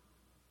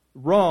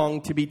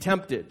wrong to be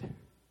tempted.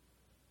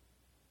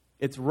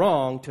 It's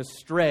wrong to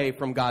stray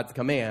from God's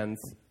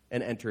commands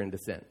and enter into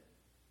sin.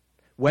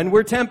 When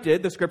we're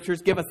tempted, the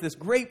scriptures give us this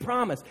great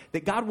promise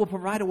that God will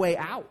provide a way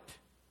out.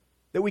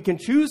 That we can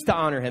choose to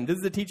honor him. This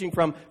is a teaching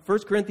from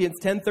 1 Corinthians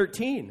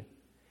 10:13.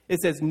 It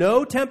says,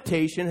 no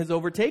temptation has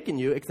overtaken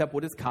you except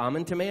what is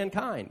common to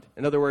mankind.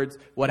 In other words,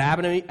 what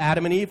Adam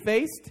and Eve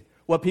faced,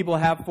 what people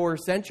have for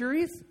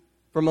centuries,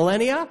 for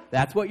millennia,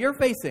 that's what you're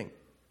facing.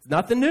 It's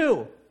nothing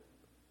new.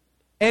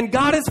 And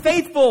God is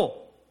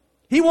faithful.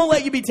 He won't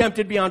let you be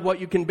tempted beyond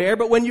what you can bear,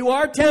 but when you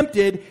are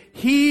tempted,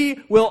 he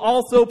will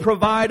also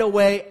provide a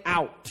way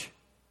out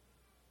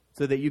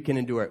so that you can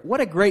endure it. What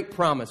a great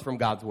promise from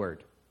God's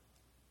word.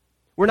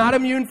 We're not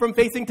immune from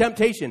facing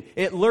temptation.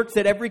 It lurks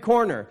at every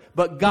corner.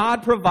 But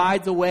God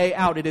provides a way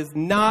out. It is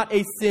not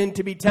a sin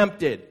to be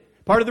tempted.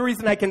 Part of the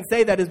reason I can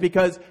say that is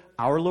because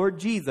our Lord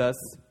Jesus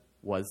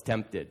was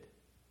tempted.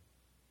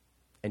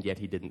 And yet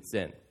he didn't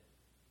sin.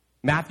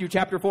 Matthew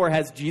chapter 4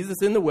 has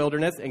Jesus in the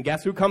wilderness. And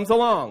guess who comes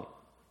along?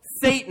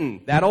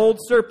 Satan, that old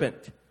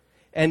serpent.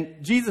 And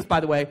Jesus, by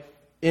the way,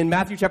 in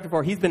Matthew chapter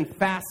 4, he's been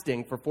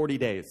fasting for 40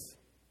 days.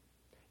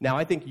 Now,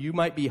 I think you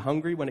might be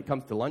hungry when it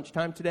comes to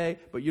lunchtime today,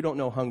 but you don't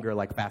know hunger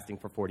like fasting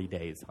for 40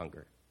 days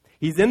hunger.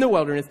 He's in the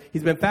wilderness.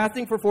 He's been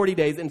fasting for 40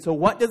 days. And so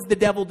what does the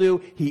devil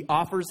do? He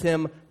offers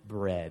him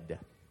bread.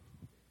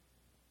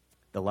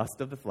 The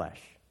lust of the flesh.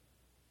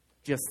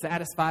 Just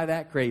satisfy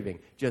that craving.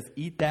 Just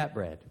eat that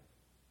bread.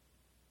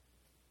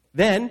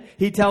 Then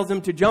he tells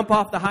him to jump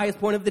off the highest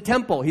point of the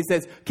temple. He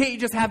says, can't you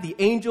just have the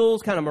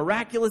angels kind of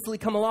miraculously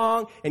come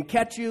along and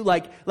catch you?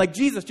 Like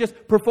Jesus,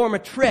 just perform a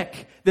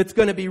trick that's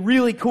going to be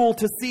really cool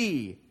to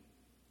see.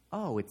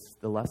 Oh, it's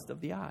the lust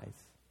of the eyes.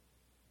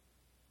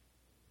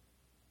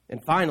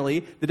 And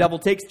finally, the devil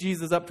takes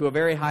Jesus up to a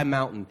very high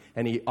mountain,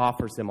 and he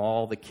offers him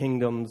all the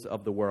kingdoms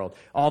of the world,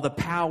 all the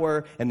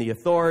power and the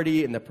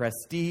authority and the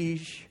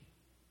prestige.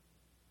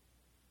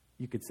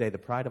 You could say the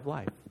pride of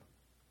life.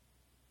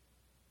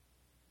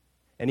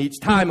 And each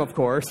time, of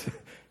course,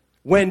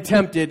 when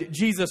tempted,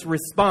 Jesus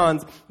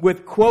responds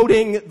with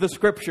quoting the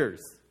Scriptures.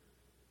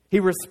 He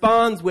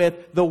responds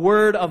with the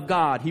Word of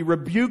God. He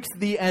rebukes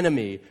the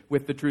enemy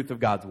with the truth of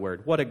God's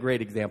Word. What a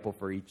great example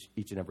for each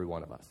and every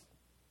one of us.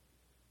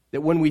 That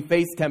when we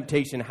face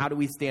temptation, how do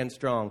we stand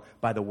strong?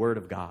 By the Word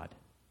of God.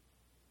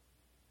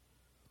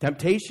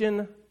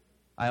 Temptation,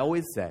 I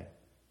always say,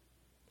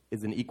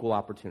 is an equal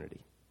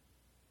opportunity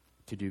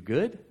to do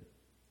good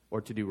or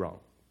to do wrong.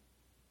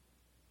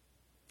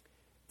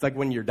 It's like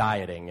when you're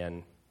dieting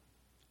and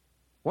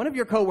one of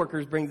your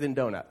coworkers brings in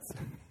donuts.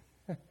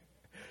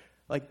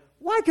 Like,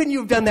 why couldn't you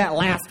have done that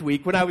last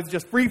week when I was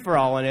just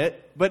free-for-alling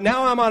it? But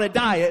now I'm on a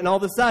diet, and all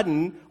of a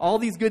sudden, all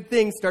these good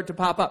things start to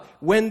pop up.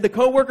 When the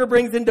coworker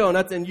brings in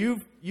donuts and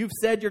you've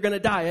said you're going to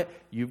diet,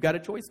 you've got a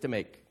choice to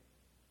make.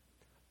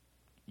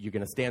 You're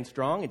going to stand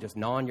strong and just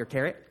gnaw on your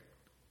carrot,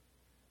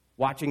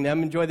 watching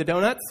them enjoy the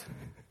donuts?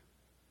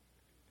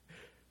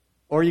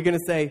 Or are you going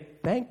to say,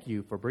 thank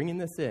you for bringing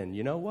this in.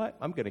 You know what?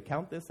 I'm going to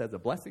count this as a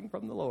blessing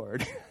from the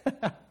Lord.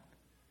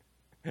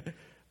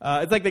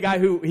 It's like the guy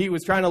he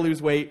was trying to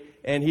lose weight,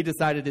 and he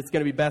decided it's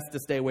going to be best to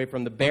stay away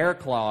from the bear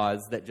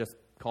claws that just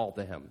call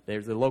to him.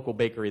 There's a local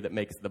bakery that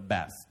makes the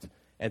best.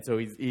 And so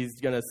he's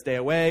going to stay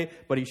away,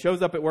 but he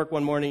shows up at work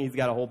one morning, he's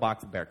got a whole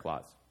box of bear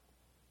claws.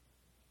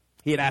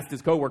 He had asked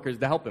his coworkers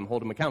to help him,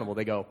 hold him accountable.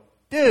 They go,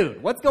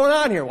 dude, what's going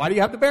on here? Why do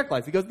you have the bear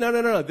claws? He goes,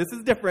 no, this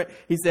is different.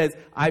 He says,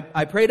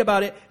 I prayed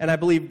about it, and I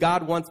believe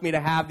God wants me to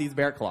have these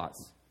bear claws.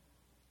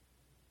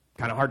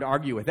 Kind of hard to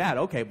argue with that.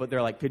 Okay, but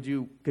they're like, could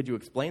you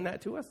explain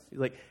that to us? He's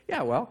like,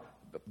 yeah, well,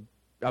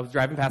 I was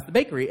driving past the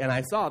bakery, and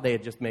I saw they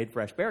had just made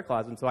fresh bear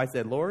claws, and so I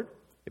said, Lord,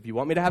 if you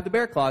want me to have the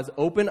bear claws,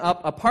 open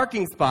up a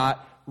parking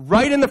spot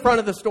right in the front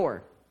of the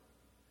store.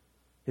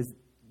 His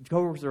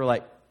coworkers are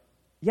like,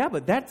 yeah,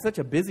 but that's such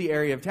a busy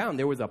area of town.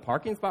 There was a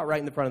parking spot right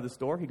in the front of the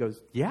store. He goes,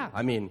 yeah,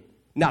 I mean,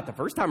 not the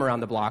first time around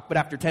the block, but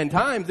after 10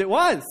 times it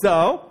was.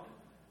 So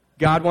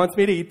God wants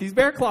me to eat these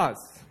bear claws.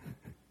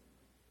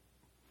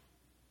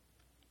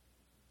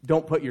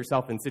 Don't put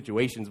yourself in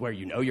situations where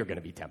you know you're going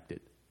to be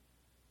tempted.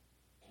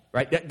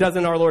 Right?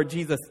 Doesn't our Lord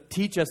Jesus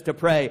teach us to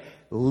pray,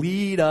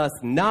 lead us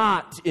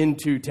not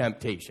into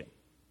temptation?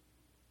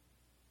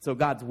 So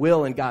God's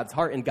will and God's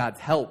heart and God's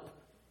help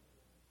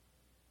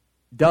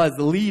does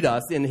lead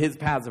us in his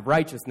paths of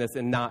righteousness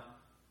and not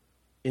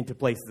into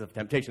places of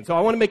temptation. So I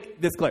want to make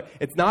this clear.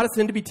 It's not a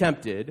sin to be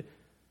tempted,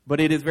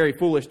 but it is very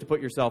foolish to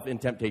put yourself in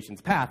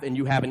temptation's path, and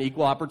you have an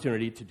equal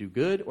opportunity to do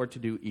good or to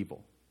do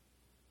evil.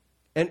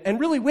 And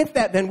really with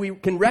that, then, we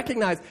can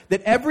recognize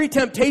that every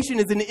temptation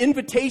is an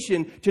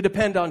invitation to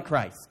depend on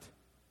Christ.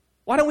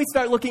 Why don't we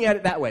start looking at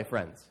it that way,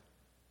 friends?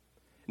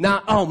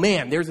 Not, oh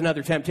man, there's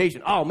another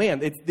temptation. Oh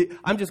man,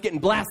 I'm just getting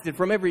blasted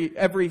from every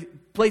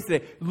place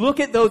today. Look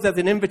at those as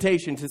an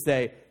invitation to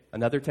say,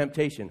 another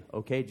temptation.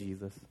 Okay,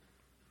 Jesus,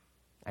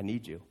 I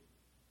need you.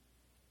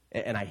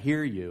 And I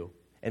hear you.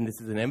 And this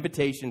is an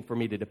invitation for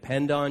me to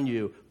depend on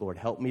you. Lord,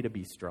 help me to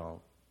be strong.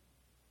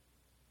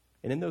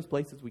 And in those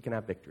places, we can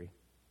have victory.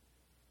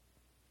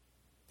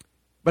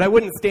 But I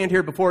wouldn't stand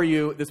here before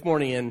you this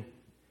morning and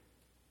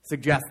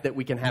suggest that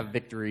we can have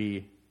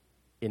victory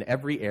in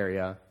every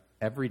area,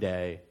 every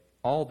day,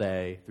 all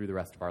day, through the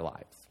rest of our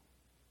lives.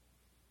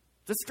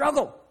 It's a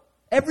struggle.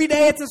 Every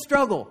day it's a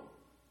struggle.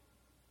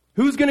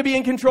 Who's going to be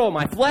in control,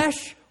 my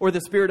flesh or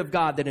the Spirit of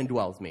God that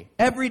indwells me?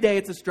 Every day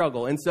it's a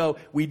struggle. And so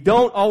we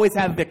don't always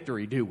have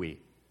victory, do we?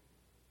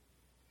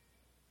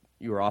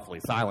 You were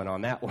awfully silent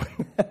on that one.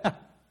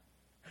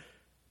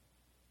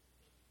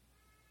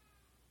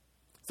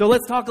 So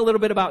let's talk a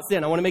little bit about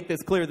sin. I want to make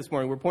this clear this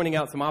morning. We're pointing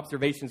out some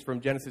observations from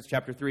Genesis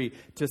chapter 3.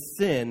 To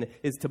sin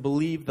is to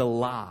believe the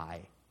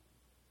lie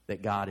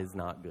that God is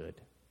not good.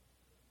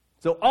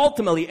 So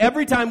ultimately,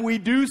 every time we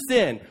do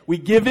sin, we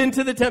give in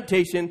to the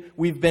temptation,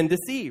 we've been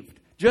deceived.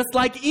 Just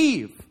like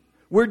Eve,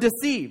 we're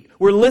deceived.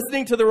 We're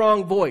listening to the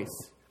wrong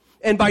voice.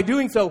 And by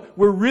doing so,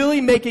 we're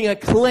really making a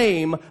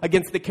claim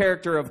against the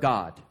character of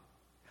God.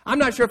 I'm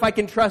not sure if I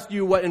can trust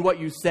you in what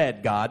you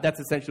said, God. That's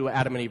essentially what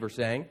Adam and Eve are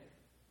saying.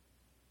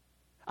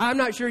 I'm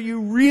not sure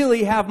you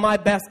really have my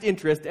best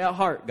interest at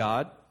heart,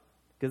 God,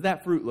 because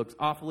that fruit looks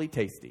awfully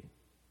tasty.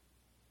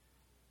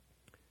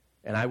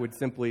 And I would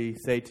simply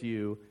say to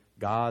you,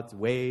 God's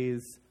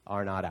ways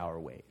are not our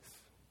ways.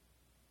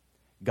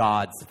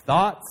 God's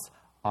thoughts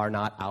are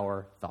not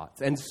our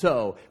thoughts. And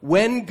so,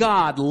 when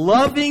God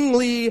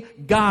lovingly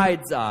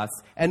guides us,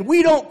 and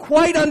we don't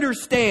quite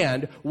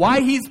understand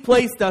why he's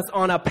placed us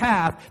on a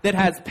path that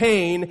has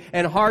pain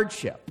and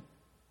hardship,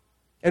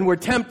 and we're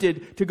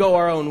tempted to go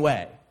our own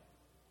way,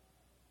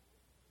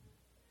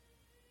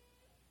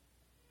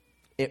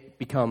 it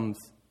becomes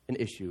an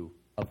issue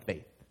of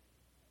faith.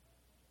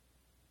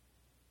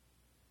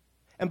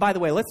 And by the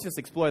way, let's just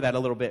explore that a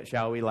little bit,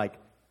 shall we? Like,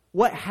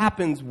 what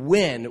happens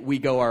when we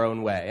go our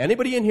own way?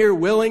 Anybody in here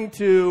willing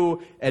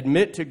to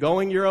admit to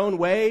going your own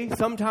way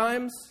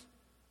sometimes?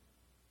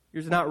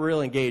 You're just not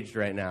real engaged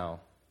right now.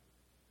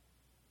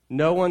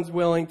 No one's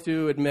willing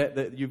to admit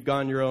that you've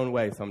gone your own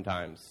way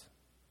sometimes.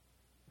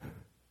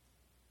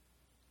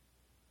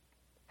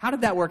 How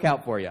did that work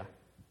out for you?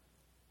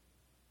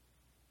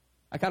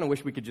 I kind of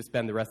wish we could just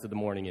spend the rest of the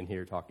morning in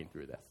here talking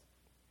through this.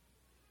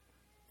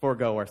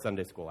 Forego our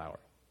Sunday school hour.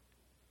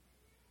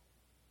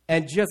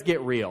 And just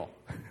get real.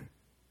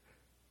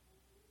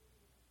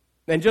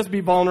 And just be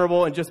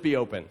vulnerable and just be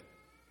open.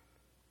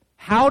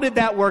 How did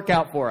that work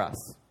out for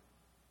us?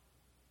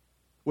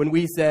 When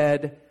we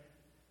said,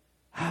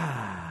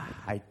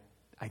 I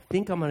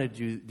think I'm going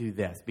to do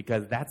this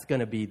because that's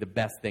going to be the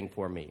best thing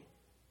for me.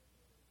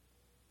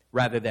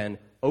 Rather than,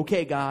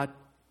 okay, God,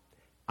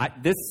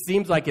 this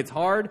seems like it's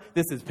hard.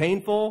 This is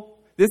painful.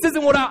 This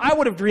isn't what I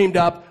would have dreamed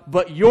up,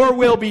 but your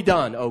will be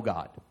done, oh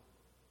God.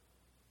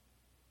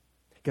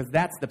 Because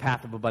that's the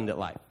path of abundant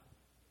life.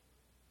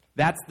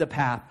 That's the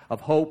path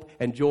of hope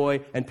and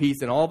joy and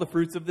peace and all the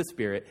fruits of the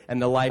Spirit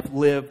and the life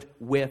lived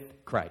with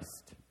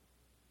Christ.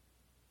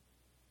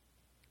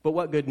 But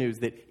what good news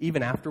that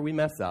even after we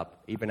mess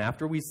up, even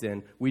after we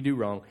sin, we do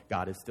wrong,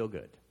 God is still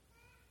good.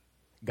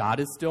 God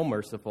is still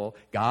merciful.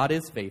 God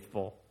is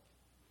faithful.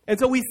 And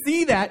so we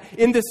see that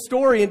in this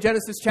story in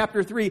Genesis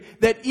chapter 3,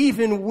 that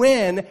even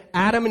when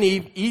Adam and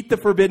Eve eat the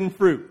forbidden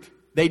fruit,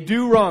 they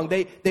do wrong.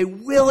 They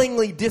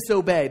willingly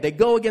disobey. They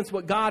go against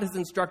what God has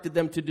instructed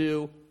them to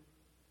do.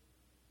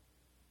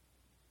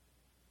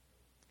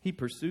 He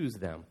pursues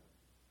them.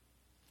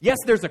 Yes,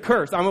 there's a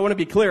curse. I want to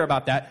be clear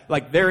about that.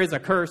 Like, there is a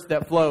curse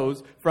that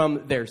flows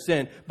from their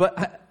sin.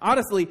 But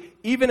honestly,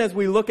 even as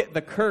we look at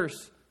the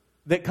curse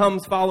that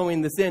comes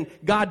following the sin,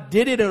 God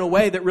did it in a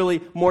way that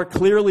really more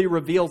clearly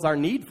reveals our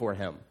need for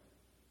Him.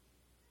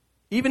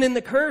 Even in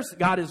the curse,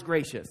 God is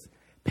gracious.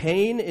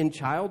 Pain in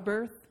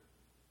childbirth?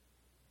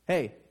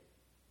 Hey,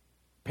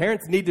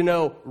 parents need to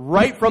know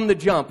right from the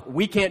jump,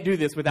 we can't do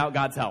this without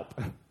God's help.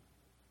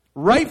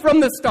 Right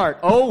from the start,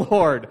 oh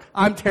Lord,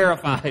 I'm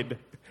terrified.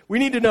 We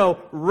need to know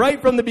right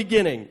from the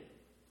beginning,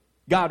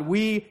 God,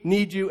 we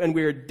need you and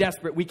we are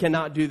desperate. We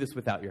cannot do this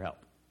without your help.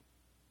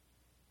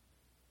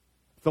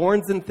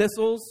 Thorns and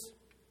thistles,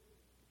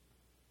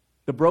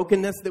 the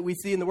brokenness that we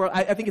see in the world,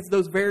 I think it's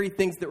those very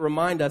things that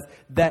remind us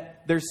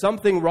that there's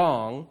something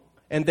wrong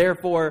and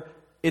therefore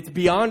it's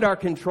beyond our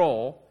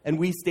control and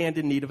we stand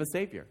in need of a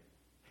Savior.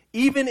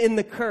 Even in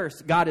the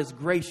curse, God is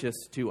gracious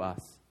to us.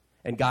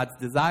 And God's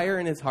desire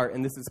in His heart,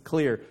 and this is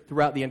clear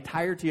throughout the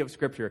entirety of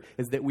Scripture,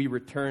 is that we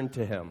return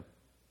to Him.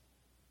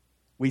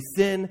 We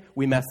sin,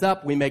 we mess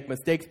up, we make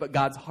mistakes, but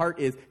God's heart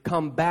is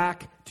come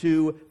back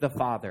to the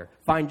Father.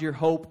 Find your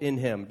hope in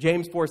Him.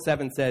 James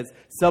 4:7 says,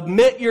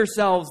 submit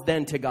yourselves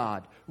then to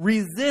God.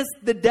 Resist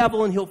the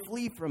devil and he'll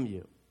flee from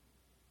you.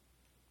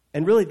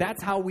 And really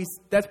that's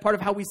part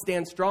of how we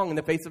stand strong in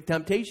the face of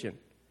temptation,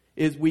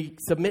 is we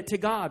submit to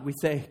God. We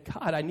say,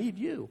 God, I need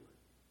you.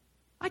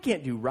 I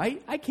can't do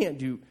right. I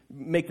can't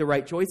make the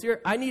right choice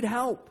here. I need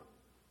help.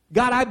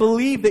 God, I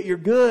believe that you're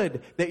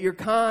good, that you're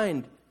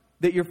kind,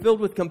 that you're filled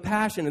with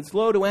compassion and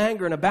slow to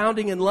anger and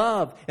abounding in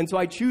love. And so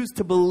I choose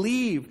to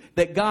believe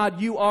that,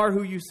 God, you are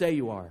who you say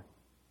you are.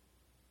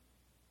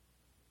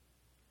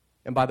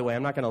 And by the way,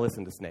 I'm not going to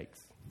listen to snakes.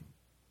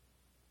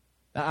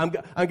 I'm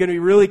going to be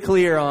really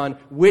clear on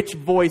which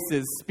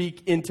voices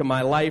speak into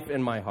my life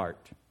and my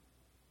heart.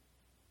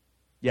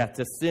 Yeah,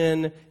 to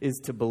sin is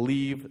to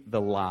believe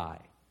the lie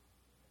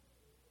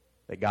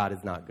that God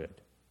is not good.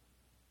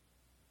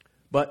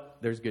 But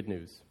there's good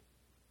news.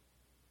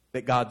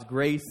 That God's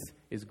grace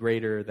is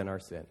greater than our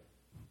sin.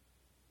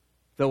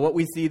 So what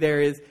we see there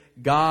is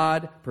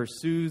God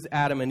pursues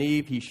Adam and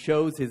Eve. He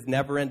shows His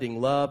never-ending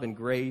love and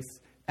grace.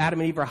 Adam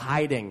and Eve are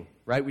hiding,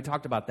 right? We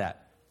talked about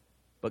that.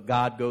 But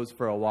God goes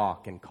for a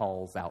walk and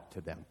calls out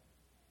to them.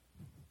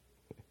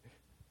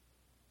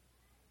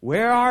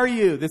 Where are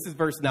you? This is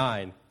verse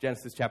 9,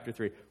 Genesis chapter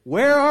 3.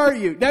 Where are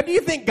you? Now, do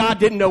you think God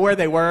didn't know where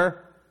they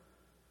were?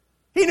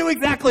 He knew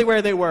exactly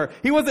where they were.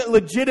 He wasn't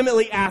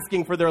legitimately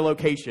asking for their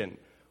location.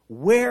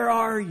 Where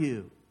are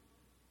you?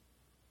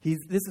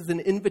 This is an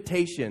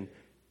invitation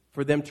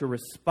for them to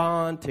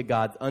respond to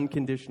God's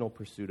unconditional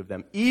pursuit of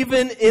them.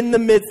 Even in the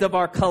midst of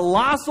our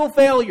colossal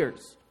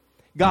failures,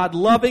 God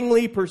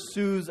lovingly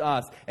pursues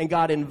us, and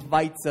God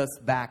invites us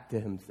back to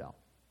Himself.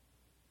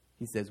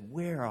 He says,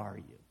 where are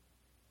you?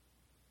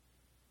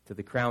 To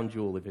the crown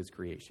jewel of His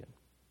creation.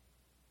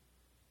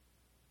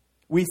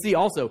 We see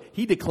also,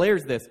 He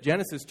declares this,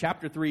 Genesis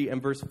chapter 3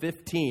 and verse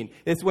 15.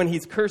 It's when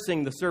He's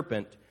cursing the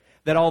serpent,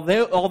 that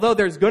although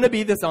there's going to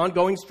be this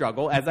ongoing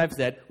struggle, as I've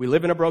said, we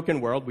live in a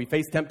broken world, we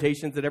face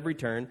temptations at every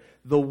turn,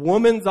 the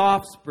woman's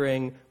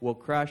offspring will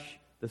crush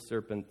the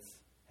serpent's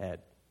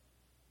head.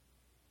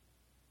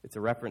 It's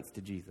a reference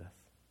to Jesus.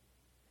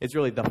 It's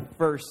really the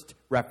first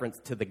reference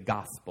to the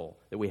gospel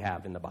that we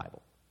have in the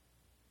Bible.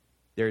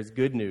 There is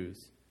good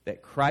news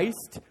that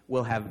Christ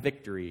will have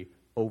victory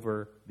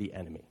over the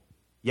enemy.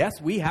 Yes,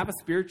 we have a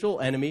spiritual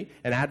enemy,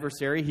 an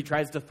adversary. He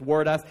tries to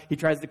thwart us. He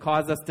tries to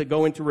cause us to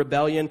go into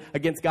rebellion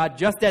against God,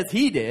 just as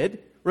he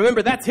did.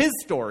 Remember, that's his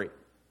story.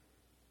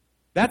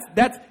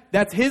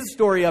 That's his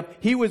story of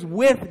he was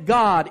with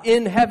God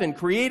in heaven,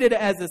 created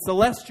as a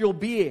celestial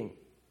being.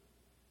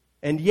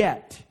 And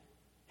yet,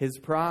 his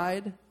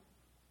pride,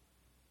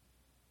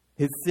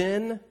 his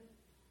sin,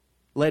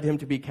 led him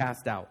to be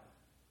cast out.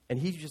 And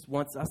he just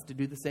wants us to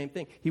do the same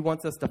thing. He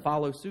wants us to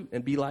follow suit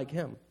and be like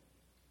him.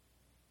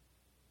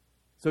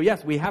 So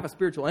yes, we have a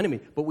spiritual enemy,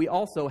 but we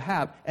also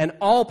have an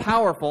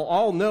all-powerful,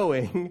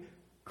 all-knowing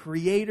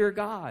Creator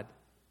God.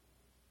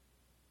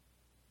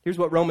 Here's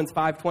what Romans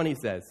 5:20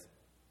 says.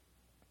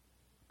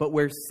 But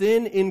where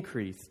sin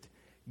increased,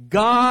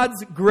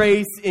 God's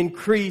grace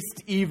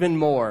increased even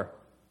more.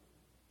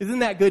 Isn't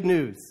that good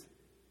news?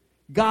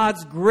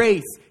 God's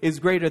grace is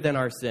greater than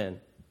our sin.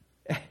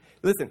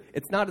 Listen,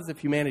 it's not as if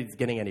humanity is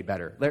getting any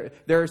better.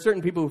 There are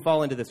certain people who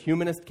fall into this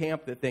humanist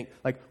camp that think,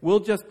 like,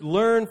 we'll just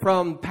learn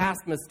from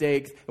past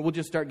mistakes, and we'll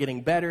just start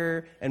getting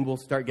better, and we'll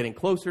start getting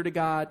closer to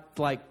God. It's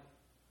like,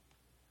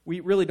 we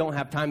really don't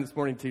have time this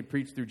morning to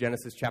preach through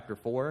Genesis chapter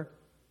 4,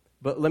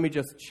 but let me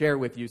just share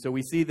with you. So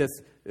we see this,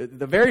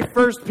 the very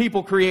first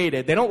people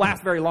created, they don't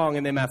last very long,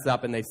 and they mess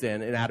up, and they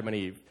sin, in Adam and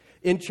Eve.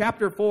 In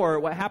chapter 4,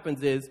 what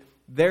happens is,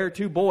 their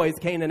two boys,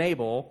 Cain and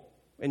Abel,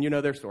 and you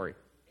know their story.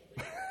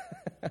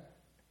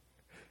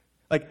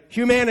 Like,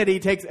 humanity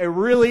takes a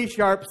really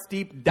sharp,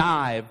 steep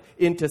dive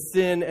into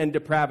sin and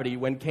depravity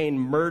when Cain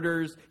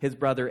murders his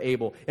brother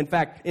Abel. In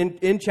fact,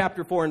 in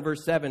chapter 4 and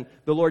verse 7,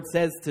 the Lord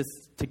says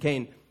to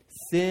Cain,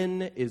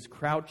 sin is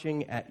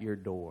crouching at your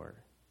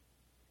door.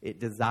 It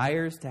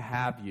desires to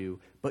have you,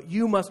 but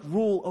you must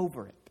rule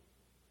over it.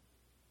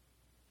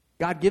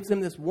 God gives him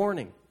this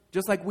warning,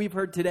 just like we've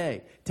heard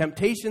today.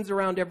 Temptation's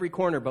around every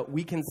corner, but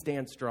we can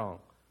stand strong.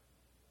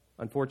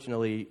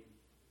 Unfortunately,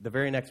 the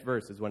very next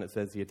verse is when it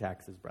says he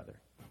attacks his brother.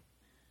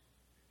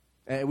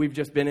 And we've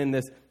just been in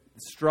this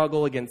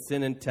struggle against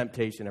sin and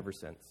temptation ever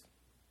since.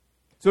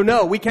 So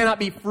no, we cannot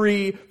be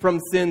free from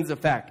sin's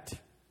effect.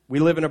 We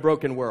live in a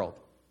broken world.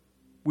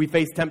 We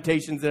face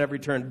temptations at every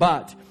turn,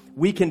 but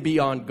we can be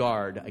on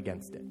guard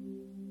against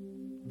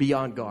it. Be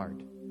on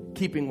guard,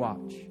 keeping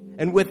watch.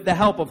 And with the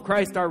help of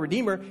Christ our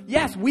Redeemer,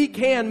 yes, we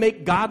can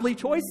make godly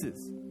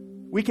choices.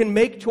 We can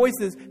make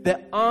choices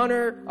that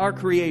honor our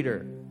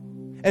Creator.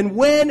 And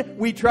when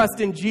we trust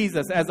in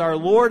Jesus as our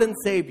Lord and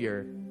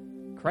Savior,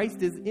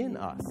 Christ is in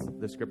us,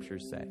 the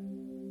Scriptures say.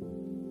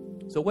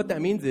 So what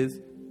that means is,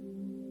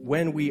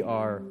 when we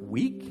are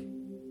weak,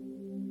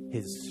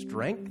 His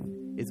strength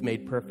is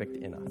made perfect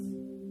in us.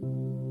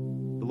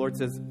 The Lord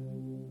says,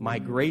 my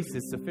grace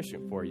is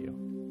sufficient for you.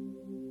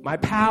 My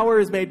power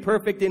is made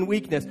perfect in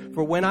weakness.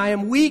 For when I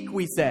am weak,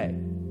 we say,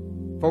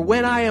 for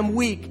when I am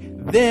weak,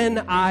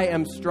 then I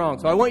am strong.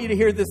 So I want you to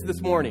hear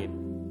this morning.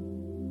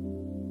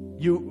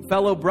 You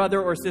fellow brother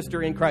or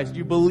sister in Christ,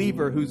 you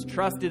believer who's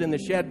trusted in the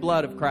shed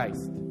blood of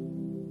Christ,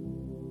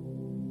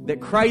 that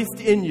Christ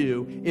in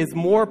you is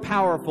more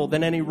powerful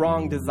than any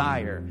wrong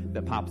desire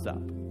that pops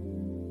up.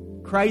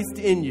 Christ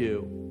in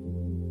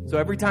you. So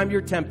every time you're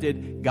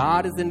tempted,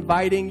 God is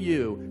inviting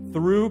you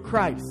through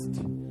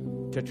Christ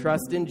to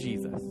trust in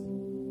Jesus,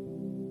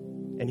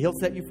 and He'll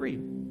set you free.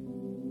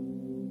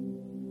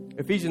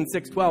 Ephesians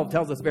 6:12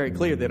 tells us very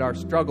clear that our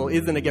struggle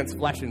isn't against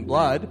flesh and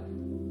blood.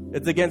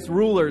 It's against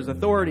rulers,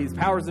 authorities,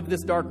 powers of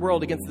this dark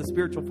world, against the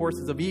spiritual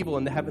forces of evil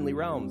in the heavenly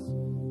realms.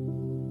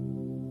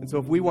 And so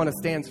if we want to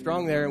stand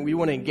strong there and we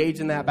want to engage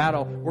in that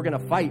battle, we're going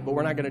to fight, but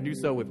we're not going to do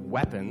so with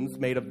weapons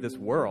made of this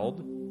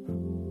world.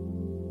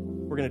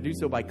 We're going to do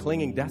so by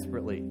clinging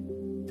desperately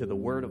to the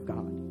Word of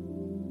God.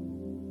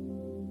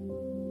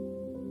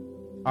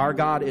 Our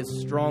God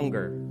is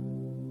stronger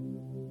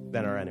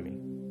than our enemy.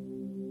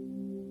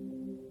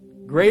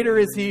 Greater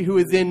is He who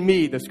is in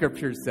me, the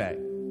Scriptures say,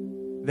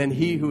 than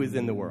he who is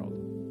in the world.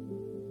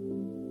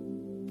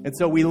 And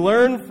so we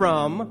learn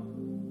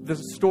from the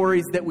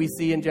stories that we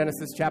see in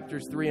Genesis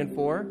chapters 3 and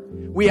 4.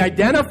 We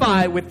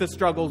identify with the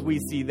struggles we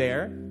see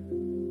there.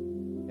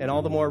 And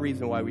all the more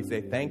reason why we say,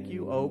 thank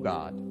you, O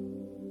God,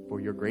 for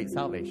your great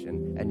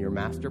salvation and your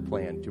master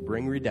plan to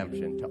bring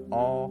redemption to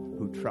all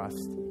who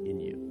trust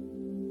in you.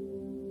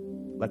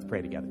 Let's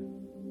pray together.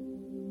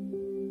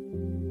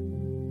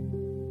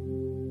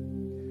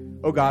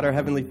 O God, our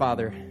Heavenly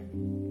Father,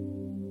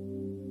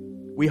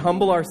 we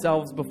humble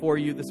ourselves before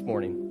you this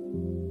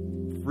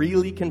morning,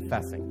 freely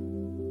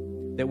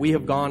confessing that we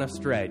have gone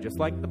astray, just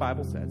like the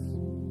Bible says.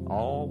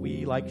 All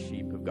we like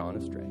sheep have gone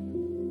astray.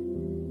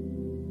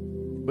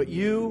 But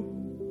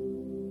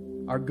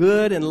you, our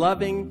good and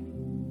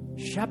loving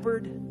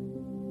shepherd,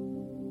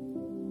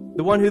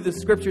 the one who the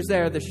Scriptures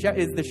say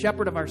is the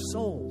shepherd of our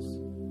souls,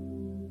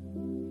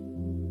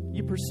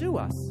 you pursue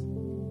us.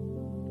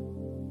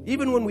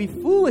 Even when we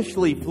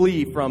foolishly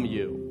flee from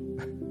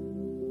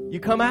you, you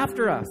come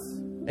after us.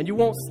 And you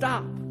won't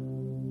stop.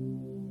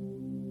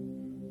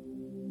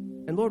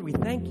 And Lord, we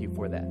thank you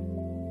for that.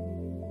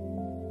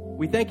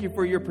 We thank you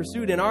for your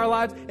pursuit in our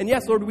lives. And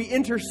yes, Lord, we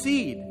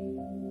intercede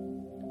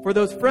for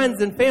those friends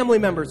and family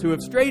members who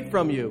have strayed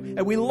from you.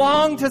 And we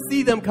long to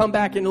see them come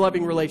back in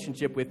loving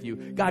relationship with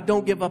you. God,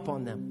 don't give up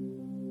on them.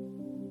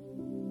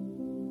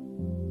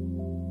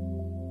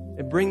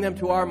 And bring them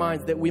to our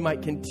minds that we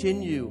might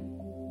continue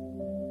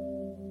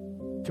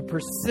to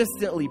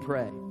persistently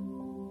pray.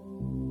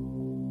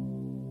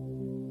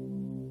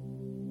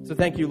 So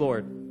thank you,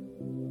 Lord,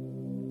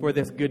 for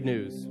this good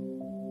news.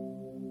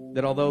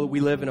 That although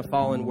we live in a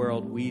fallen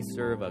world, we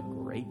serve a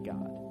great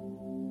God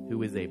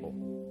who is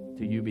able.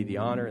 To you be the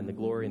honor and the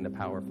glory and the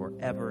power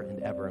forever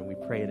and ever. And we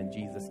pray it in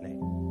Jesus'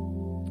 name.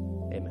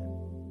 Amen.